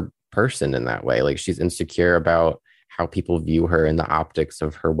insecure person in that way. Like, she's insecure about how people view her and the optics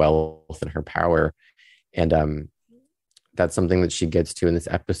of her wealth and her power. And that's something that she gets to in this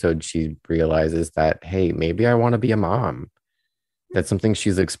episode. She realizes that, hey, maybe I want to be a mom. That's something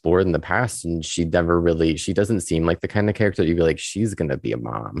she's explored in the past, and she doesn't seem like the kind of character that you'd be like, she's going to be a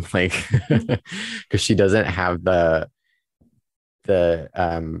mom. Like, because she doesn't have the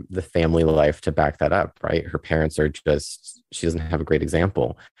family life to back that up, right? Her parents she doesn't have a great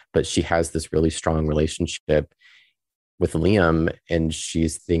example, but she has this really strong relationship with Liam, and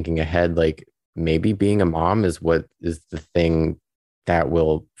she's thinking ahead, like, maybe being a mom is what is the thing that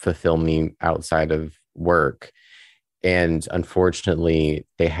will fulfill me outside of work. And unfortunately,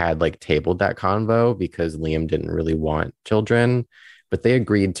 they had like tabled that convo because Liam didn't really want children, but they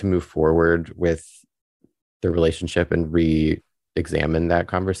agreed to move forward with the relationship and re-examine that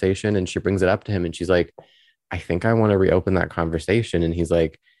conversation. And she brings it up to him and she's like, I think I want to reopen that conversation. And he's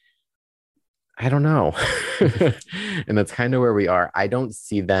like, I don't know. And that's kind of where we are. I don't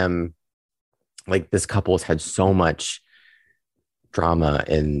see them, like, this couple has had so much drama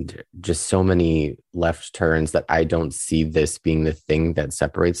and just so many left turns that I don't see this being the thing that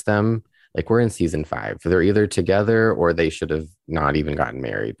separates them. Like, we're in season 5. They're either together or they should have not even gotten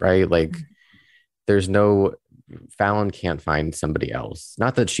married, right? Like, Fallon can't find somebody else.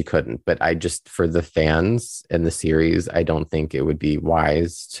 Not that she couldn't, but for the fans and the series, I don't think it would be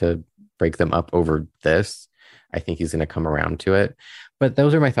wise to break them up over this. I think he's going to come around to it. But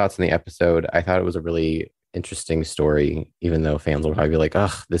those are my thoughts on the episode. I thought it was a really interesting story, even though fans will probably be like,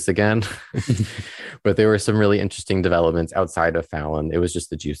 ugh, this again. But there were some really interesting developments outside of Fallon. It was just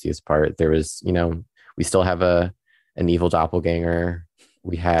the juiciest part. There was, we still have an evil doppelganger.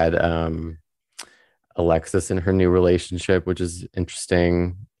 We had Alexis in her new relationship, which is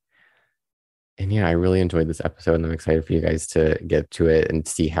interesting. And yeah, I really enjoyed this episode, and I'm excited for you guys to get to it and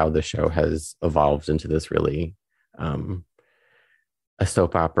see how the show has evolved into this really a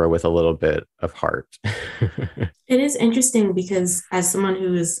soap opera with a little bit of heart. It is interesting because as someone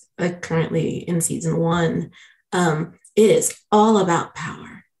who is currently in season 1, it is all about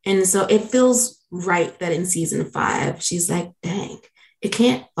power. And so it feels right that in season 5, she's like, dang, it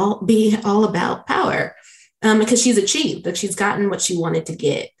can't all be all about power. because she's achieved, like she's gotten what she wanted to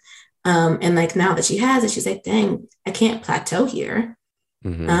get. And like now that she has it, she's like, dang, I can't plateau here.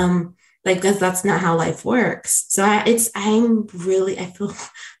 Like that's not how life works. So I feel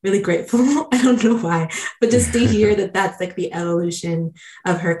really grateful. I don't know why, but just to hear that that's like the evolution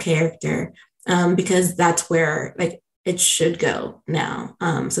of her character, because that's where like it should go now.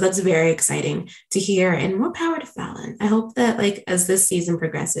 So that's very exciting to hear, and more power to Fallon. I hope that like as this season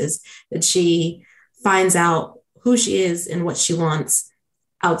progresses, that she finds out who she is and what she wants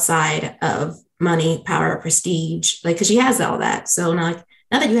outside of money, power, prestige, like because she has all that. So now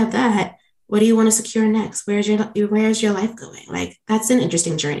that you have that, what do you want to secure next? Where's your life going? Like that's an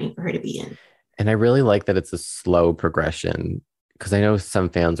interesting journey for her to be in. And I really like that it's a slow progression, because I know some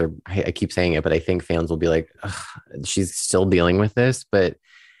fans I keep saying it, but I think fans will be like, she's still dealing with this. But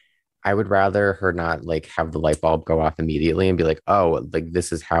I would rather her not like have the light bulb go off immediately and be like, oh, like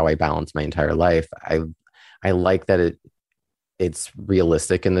this is how I balance my entire life. I like that it's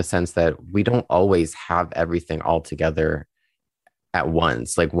realistic in the sense that we don't always have everything all together at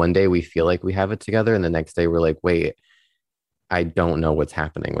once. Like one day we feel like we have it together, and the next day we're like, wait, I don't know what's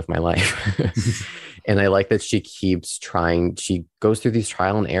happening with my life. And I like that she keeps trying. She goes through these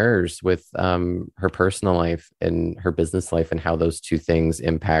trial and errors with her personal life and her business life, and how those two things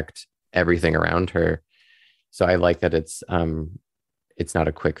impact everything around her. So I like that it's not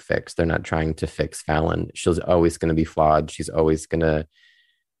a quick fix. They're not trying to fix Fallon. She's always going to be flawed. She's always going to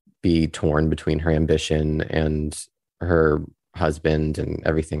be torn between her ambition and her husband and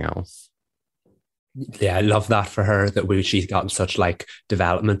everything else. Yeah, I love that for her, that she's gotten such like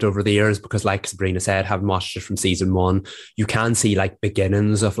development over the years, because like Sabrina said, having watched it from season 1, you can see like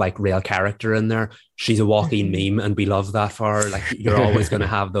beginnings of like real character in there. She's a walking meme, and we love that for her. Like you're always going to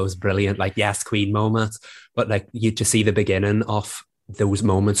have those brilliant like yes queen moments, but like you to see the beginning of those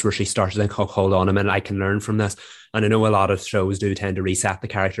moments where she starts to think, oh, hold on a minute, I can learn from this. And I know a lot of shows do tend to reset the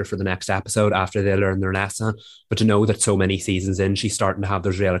character for the next episode after they learn their lesson, but to know that so many seasons in, she's starting to have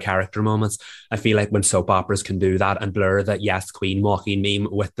those real character moments. I feel like when soap operas can do that and blur that yes queen walking meme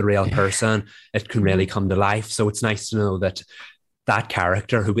with the real person, it can really come to life. So it's nice to know that that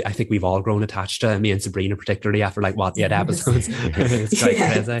character, who I think we've all grown attached to, me and Sabrina particularly, after like 8 episodes. It's quite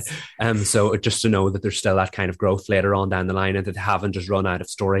crazy. So just to know that there's still that kind of growth later on down the line, and that they haven't just run out of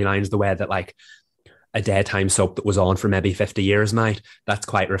storylines the way that like a daytime soap that was on for maybe 50 years might. That's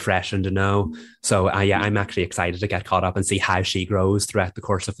quite refreshing to know. So I'm actually excited to get caught up and see how she grows throughout the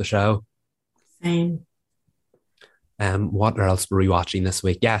course of the show. Same. What else were we watching this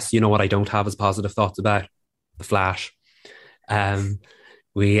week? Yes, you know what I don't have as positive thoughts about? The Flash.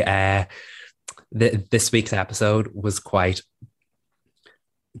 This week's episode was quite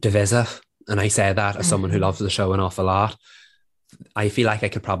divisive, and I say that as someone who loves the show an awful lot. I feel like I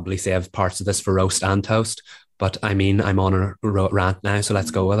could probably save parts of this for roast and toast, but I mean, I'm on a rant now, so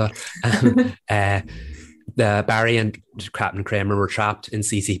let's go with it. Barry and Captain Kramer were trapped in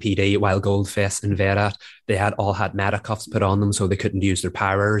CCPD while Goldface invaded. They had all had metacuffs put on them so they couldn't use their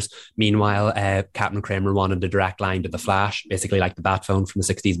powers. Meanwhile, Captain Kramer wanted a direct line to the Flash, basically like the bat phone from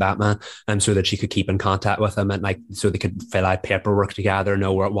the 60s Batman, so that she could keep in contact with him, and like so they could fill out paperwork together,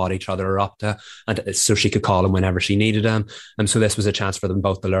 know what each other are up to, and so she could call him whenever she needed him. And so this was a chance for them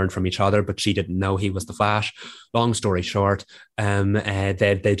both to learn from each other, but she didn't know he was the Flash. Long story short,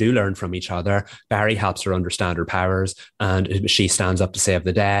 they do learn from each other. Barry helps her understand her powers, and she stands up to save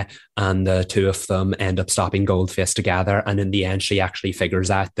the day, and the two of them end up stopping Goldface together, and in the end she actually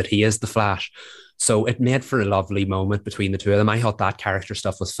figures out that he is the Flash. So it made for a lovely moment between the two of them. I thought that character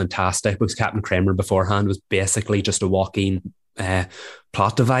stuff was fantastic, because Captain Kramer beforehand was basically just a walking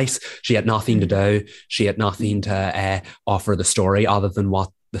plot device. She had nothing to do. She had nothing to offer the story other than what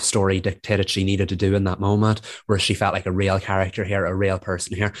the story dictated she needed to do in that moment, where she felt like a real character here, a real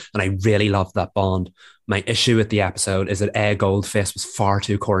person here. And I really loved that bond. My issue with the episode is that Goldface was far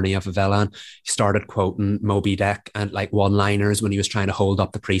too corny of a villain. He started quoting Moby Dick and like one-liners when he was trying to hold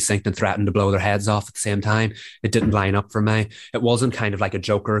up the precinct and threaten to blow their heads off at the same time. It didn't line up for me. It wasn't kind of like a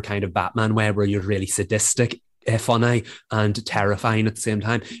Joker kind of Batman way where you're really sadistic, funny and terrifying at the same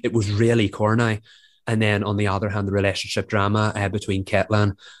time. It was really corny. And then on the other hand, the relationship drama between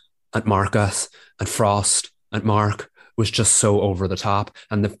Caitlin and Marcus and Frost and Mark was just so over the top.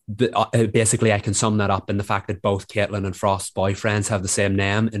 And basically I can sum that up in the fact that both Caitlin and Frost's boyfriends have the same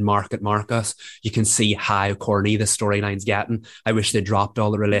name in Mark and Marcus. You can see how corny this storyline's getting. I wish they dropped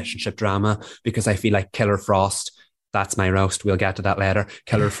all the relationship drama, because I feel like Killer Frost, that's my roast, we'll get to that later,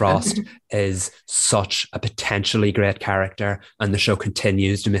 Killer Frost is such a potentially great character, and the show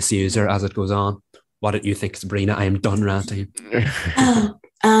continues to misuse her as it goes on. What did you think, Sabrina? I am done ranting.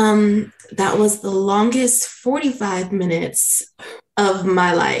 That was the longest 45 minutes of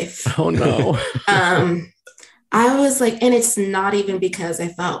my life. Oh no. I was like, and it's not even because I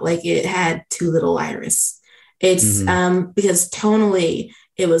felt like it had too little Iris. It's because tonally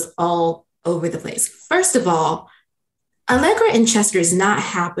it was all over the place. First of all, Allegra and Chester is not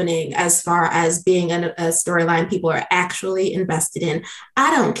happening as far as being a storyline people are actually invested in.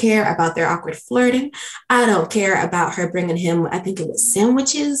 I don't care about their awkward flirting. I don't care about her bringing him, I think it was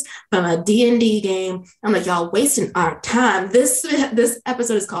sandwiches from a D&D game. I'm like, y'all wasting our time. This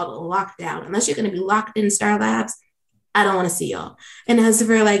episode is called Lockdown. Unless you're going to be locked in Star Labs, I don't want to see y'all. And as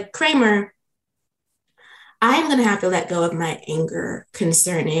for like Kramer, I'm going to have to let go of my anger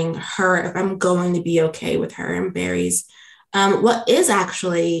concerning her if I'm going to be okay with her and Barry's what is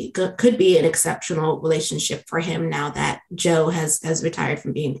actually could be an exceptional relationship for him now that Joe has retired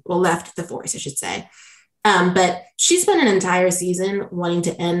from left the force, I should say. But she spent an entire season wanting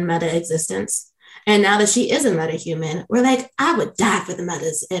to end meta existence. And now that she is a meta human, we're like, I would die for the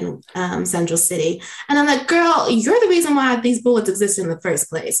metas in Central City. And I'm like, girl, you're the reason why these bullets exist in the first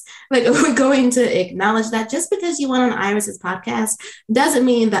place. Like, we're going to acknowledge that just because you went on Iris's podcast doesn't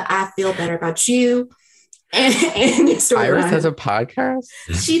mean that I feel better about you. And Iris has a podcast.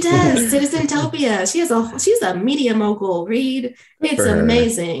 She does. Citizentopia. She's a media mogul. Read. It's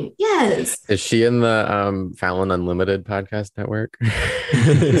amazing. Yes. Is she in the Fallon Unlimited podcast network?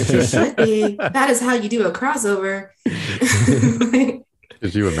 She should be. That is how you do a crossover.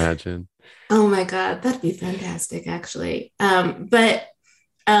 Could you imagine? Oh my God, that'd be fantastic, actually. But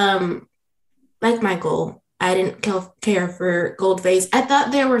like Michael, I didn't care for Goldface. I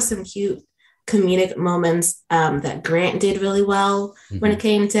thought there were some cute comedic moments that Grant did really well when it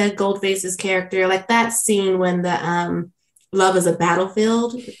came to Goldface's character, like that scene when the Love is a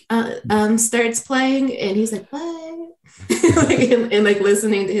Battlefield starts playing and he's like, what? and like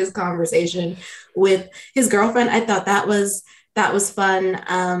listening to his conversation with his girlfriend. I thought that was fun.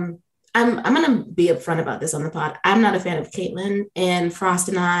 I'm gonna be upfront about this on the pod. I'm not a fan of Caitlin, and Frost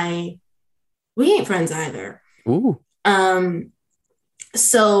and we ain't friends either. Ooh.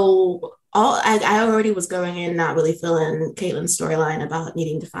 So I already was going in not really feeling Caitlin's storyline about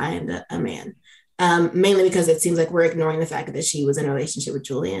needing to find a man, mainly because it seems like we're ignoring the fact that she was in a relationship with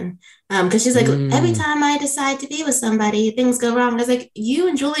Julian. Because she's like, every time I decide to be with somebody, things go wrong. I was like, you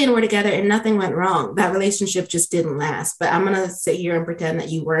and Julian were together and nothing went wrong. That relationship just didn't last. But I'm going to sit here and pretend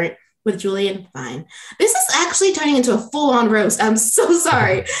that you weren't with Julian. Fine. This is actually turning into a full-on roast. I'm so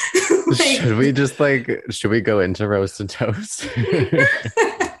sorry. Should we go into roast and toast?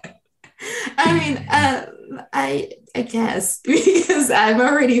 I mean, I guess because I'm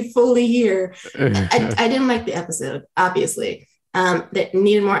already fully here. I didn't like the episode, obviously. That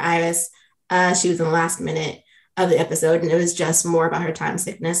needed more Iris. She was in the last minute of the episode, and it was just more about her time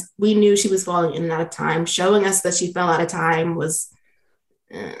sickness. We knew she was falling in and out of time. Showing us that she fell out of time was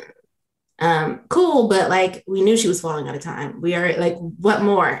cool, but like we knew she was falling out of time. We are like, what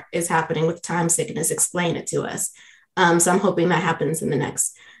more is happening with time sickness? Explain it to us. So I'm hoping that happens in the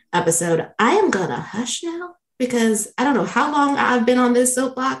next episode. I am gonna hush now because I don't know how long I've been on this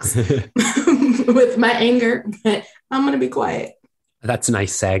soapbox with my anger, but I'm gonna be quiet. That's a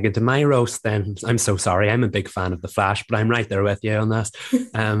nice seg into my roast then. I'm so sorry. I'm a big fan of The Flash, but I'm right there with you on this.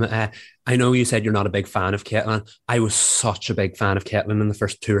 I know you said you're not a big fan of Caitlin. I was such a big fan of Caitlin in the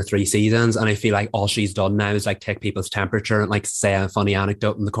first 2 or 3 seasons, and I feel like all she's done now is like take people's temperature and like say a funny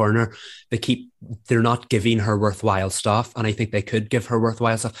anecdote in the corner. They're not giving her worthwhile stuff, and I think they could give her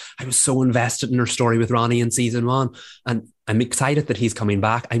worthwhile stuff. I was so invested in her story with Ronnie in season 1, and I'm excited that he's coming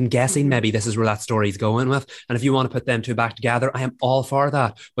back. I'm guessing maybe this is where that story's going with, and if you want to put them two back together, I am all for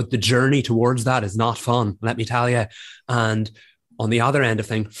that, but the journey towards that is not fun, let me tell you. And on the other end of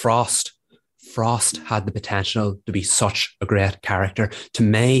things, Frost had the potential to be such a great character. To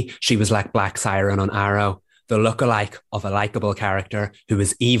me, she was like Black Siren on Arrow, the lookalike of a likable character who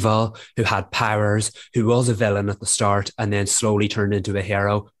was evil, who had powers, who was a villain at the start and then slowly turned into a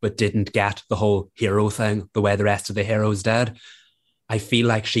hero, but didn't get the whole hero thing the way the rest of the heroes did. I feel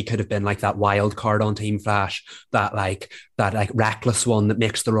like she could have been like that wild card on Team Flash, that reckless one that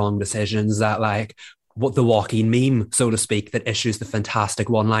makes the wrong decisions, that like what the walking meme, so to speak, that issues the fantastic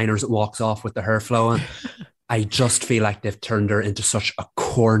one-liners that walks off with the hair flowing. I just feel like they've turned her into such a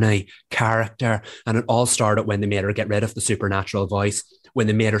corny character. And it all started when they made her get rid of the supernatural voice, when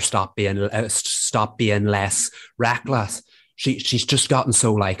they made her stop being less reckless. She's just gotten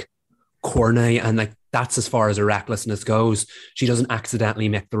so like corny, and like that's as far as her recklessness goes. She doesn't accidentally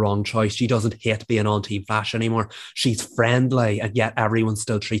make the wrong choice. She doesn't hate being on Team Flash anymore. She's friendly, and yet everyone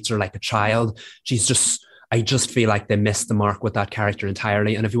still treats her like a child. She's just, I just feel like they missed the mark with that character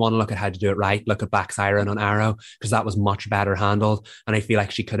entirely. And if you want to look at how to do it right, look at Black Siren on Arrow, because that was much better handled. And I feel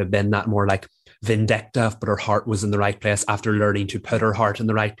like she could have been that more like vindictive, but her heart was in the right place after learning to put her heart in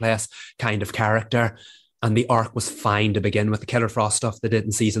the right place kind of character. And the arc was fine to begin with. The Killer Frost stuff they did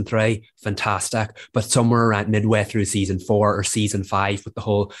in season 3, fantastic. But somewhere around midway through season 4 or season 5 with the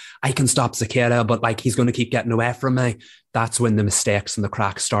whole, I can stop Cicada, but like he's going to keep getting away from me. That's when the mistakes and the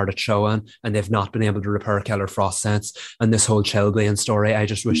cracks started showing, and they've not been able to repair Killer Frost since. And this whole Chilblain story, I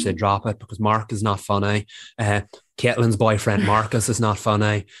just wish they'd drop it, because Mark is not funny. Caitlin's boyfriend Marcus is not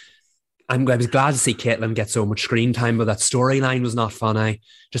funny. I was glad to see Caitlin get so much screen time, but that storyline was not funny.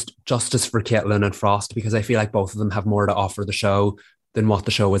 Just justice for Caitlin and Frost, because I feel like both of them have more to offer the show than what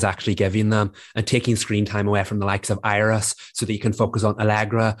the show was actually giving them, and taking screen time away from the likes of Iris so that you can focus on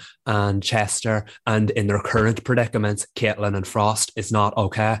Allegra and Chester, and in their current predicaments, Caitlin and Frost, is not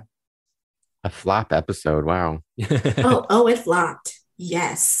okay. A flop episode. Wow. Oh, it flopped.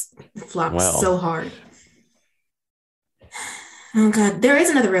 Yes. It flopped so hard. Oh God, there is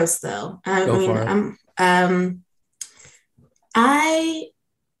another roast though. I'm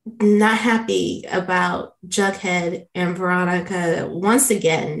not happy about Jughead and Veronica once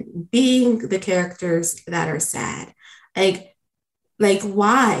again being the characters that are sad. Like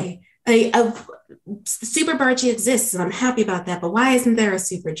why? Super Barchie exists, and I'm happy about that. But why isn't there a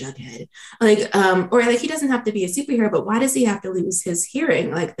Super Jughead? Or he doesn't have to be a superhero, but why does he have to lose his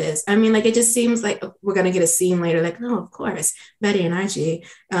hearing like this? I mean, it just seems like we're gonna get a scene later. No, of course, Betty and Archie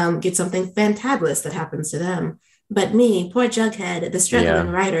get something fantabulous that happens to them. But me, poor Jughead, the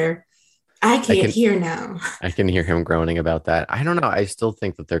struggling writer, I can't hear now. I can hear him groaning about that. I don't know. I still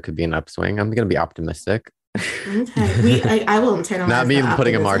think that there could be an upswing. I'm going to be optimistic. Okay, I will internalize. Not me even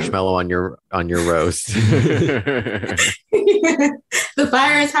putting a marshmallow on your roast. The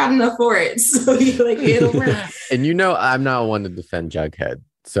fire is hot enough for it, so it'll work. And I'm not one to defend Jughead,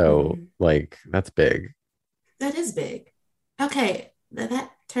 so that's big. That is big. Okay,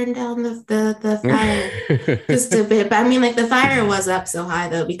 that turned down the fire just a bit, but I mean, the fire was up so high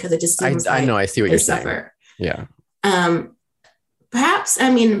though, because it just seems I know. I see what you're saying. Yeah. Perhaps, I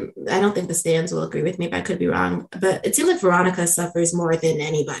mean, I don't think the stands will agree with me, but I could be wrong. But it seems like Veronica suffers more than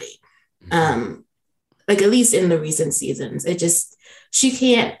anybody. At least in the recent seasons. She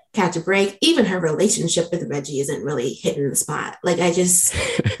can't catch a break. Even her relationship with Reggie isn't really hitting the spot. That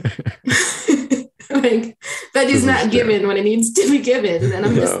is not given when it needs to be given. And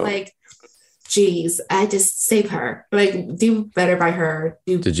I'm just geez, I just save her. Do better by her.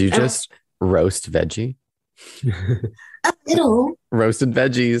 Did you just roast Veggie? A little. Roasted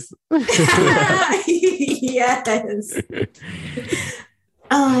veggies. Yes.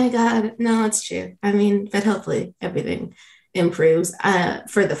 Oh my God. No, it's true. I mean, but hopefully everything improves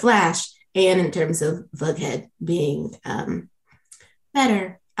for the Flash, and in terms of Bughead being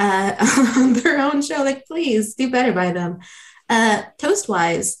better on their own show. Please do better by them.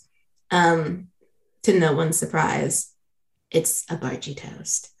 Toast-wise, to no one's surprise, it's a Barchie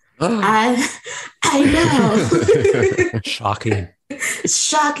toast. I know. Shocking.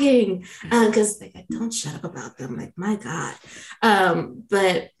 Because don't shut up about them. My God.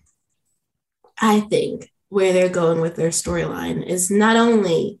 But I think where they're going with their storyline is not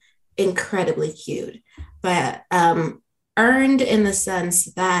only incredibly cute, but earned in the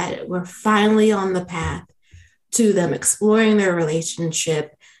sense that we're finally on the path to them exploring their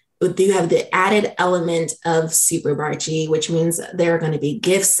relationship. You have the added element of Super Barchie, which means there are going to be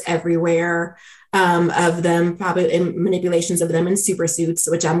gifts everywhere of them, probably in manipulations of them in super suits,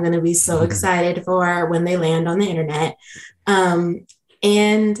 which I'm going to be so excited for when they land on the internet. And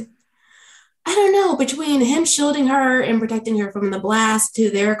I don't know, between him shielding her and protecting her from the blast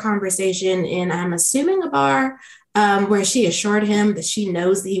to their conversation in, I'm assuming, a bar where she assured him that she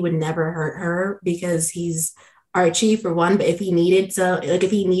knows that he would never hurt her because he's Archie for one, but if he needed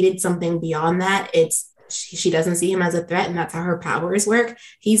something beyond that, she doesn't see him as a threat, and that's how her powers work.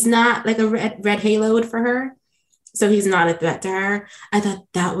 He's not a red haloed for her, so he's not a threat to her. I thought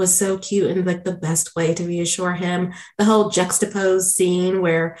that was so cute and the best way to reassure him. The whole juxtaposed scene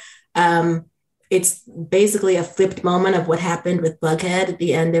where it's basically a flipped moment of what happened with Bughead at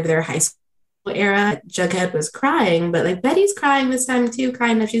the end of their high school era. Jughead was crying, but Betty's crying this time too,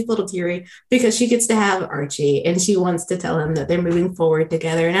 kind of. She's a little teary because she gets to have Archie and she wants to tell him that they're moving forward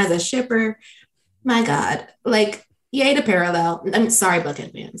together. And as a shipper, my God, yay to parallel. I'm sorry,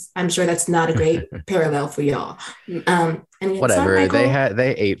 Bughead fans. I'm sure that's not a great parallel for y'all. And whatever.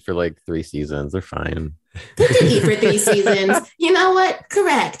 They ate for 3 seasons. They're fine. They did eat for 3 seasons. You know what?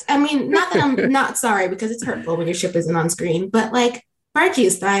 Correct. I mean, not that I'm not sorry, because it's hurtful when your ship isn't on screen, but Barchie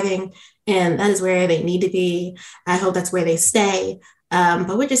is thriving, and that is where they need to be. I hope that's where they stay.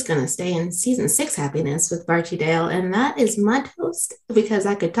 But we're just going to stay in season 6 happiness with Barchie Dale. And that is my toast, because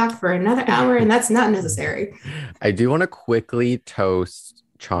I could talk for another hour and that's not necessary. I do want to quickly toast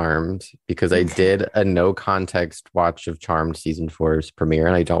Charmed, because I did a no context watch of Charmed season 4's premiere,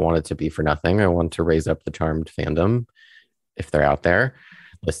 and I don't want it to be for nothing. I want to raise up the Charmed fandom if they're out there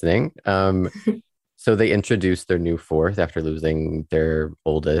listening. So they introduced their new fourth after losing their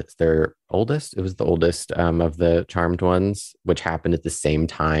oldest. It was the oldest of the Charmed ones, which happened at the same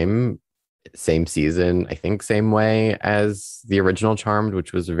time, same season, I think same way as the original Charmed,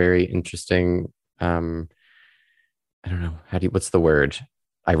 which was a very interesting, I don't know, what's the word?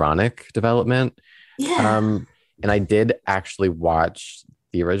 Ironic development. Yeah. And I did actually watch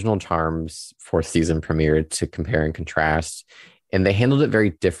the original Charm's 4th season premiere to compare and contrast. And they handled it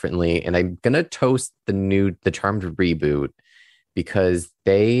very differently. And I'm going to toast the Charmed reboot, because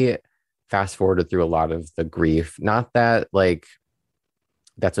they fast forwarded through a lot of the grief. Not that like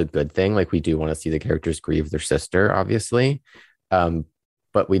that's a good thing. Like, we do want to see the characters grieve their sister, obviously.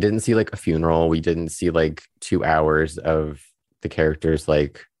 But we didn't see like a funeral. We didn't see like 2 hours of the characters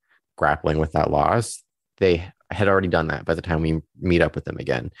like grappling with that loss. They had already done that by the time we meet up with them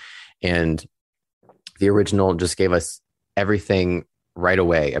again. And the original just gave us everything right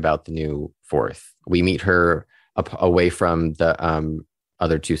away about the new fourth. We meet her away from the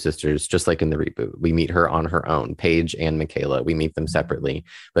other 2 sisters, just like in the reboot. We meet her on her own, Paige and Michaela. We meet them separately,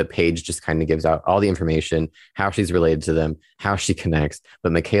 but Paige just kind of gives out all the information, how she's related to them, how she connects.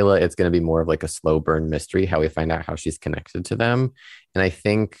 But Michaela, it's going to be more of like a slow burn mystery, how we find out how she's connected to them. And I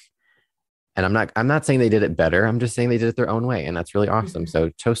think, and I'm not saying they did it better. I'm just saying they did it their own way, and that's really awesome. So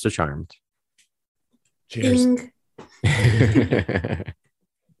toast to Charmed. Cheers.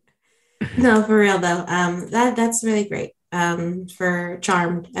 No, for real though. That's really great. For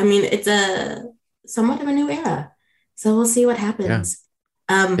Charmed. I mean, it's a somewhat of a new era, so we'll see what happens.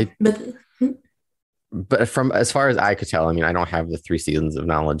 Yeah. But from as far as I could tell, I mean, I don't have the 3 seasons of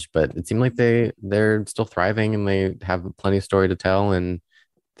knowledge, but it seemed like they're still thriving and they have plenty of story to tell, and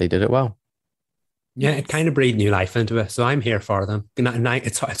they did it well. Yeah, it kind of breathed new life into it. So I'm here for them. And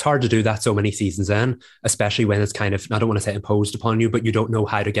it's hard to do that so many seasons in, especially when it's kind of, I don't want to say imposed upon you, but you don't know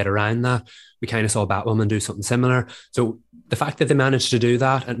how to get around that. We kind of saw Batwoman do something similar. So the fact that they managed to do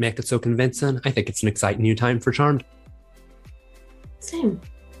that and make it so convincing, I think it's an exciting new time for Charmed. Same.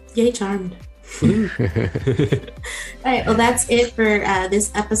 Yay, Charmed. All right, well, that's it for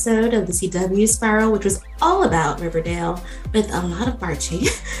this episode of the CW Spiral, which was all about Riverdale with a lot of Barchie.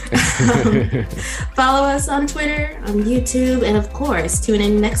 Follow us on Twitter, on YouTube, and of course, tune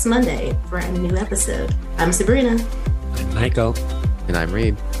in next Monday for a new episode. I'm Sabrina. I'm Michael. And I'm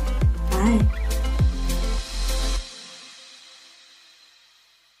Reed. Bye.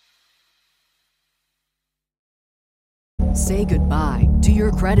 Say goodbye to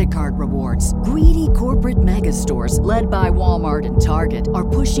your credit card rewards. Greedy corporate mega stores, led by Walmart and Target, are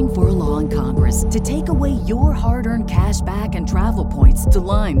pushing for a law in Congress to take away your hard-earned cash back and travel points to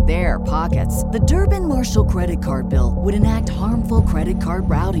line their pockets. The Durbin-Marshall credit card bill would enact harmful credit card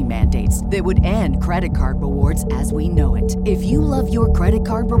routing mandates that would end credit card rewards as we know it. If you love your credit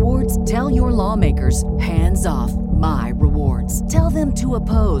card rewards, tell your lawmakers, hands off my rewards. Tell them to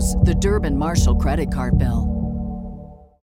oppose the Durbin-Marshall credit card bill.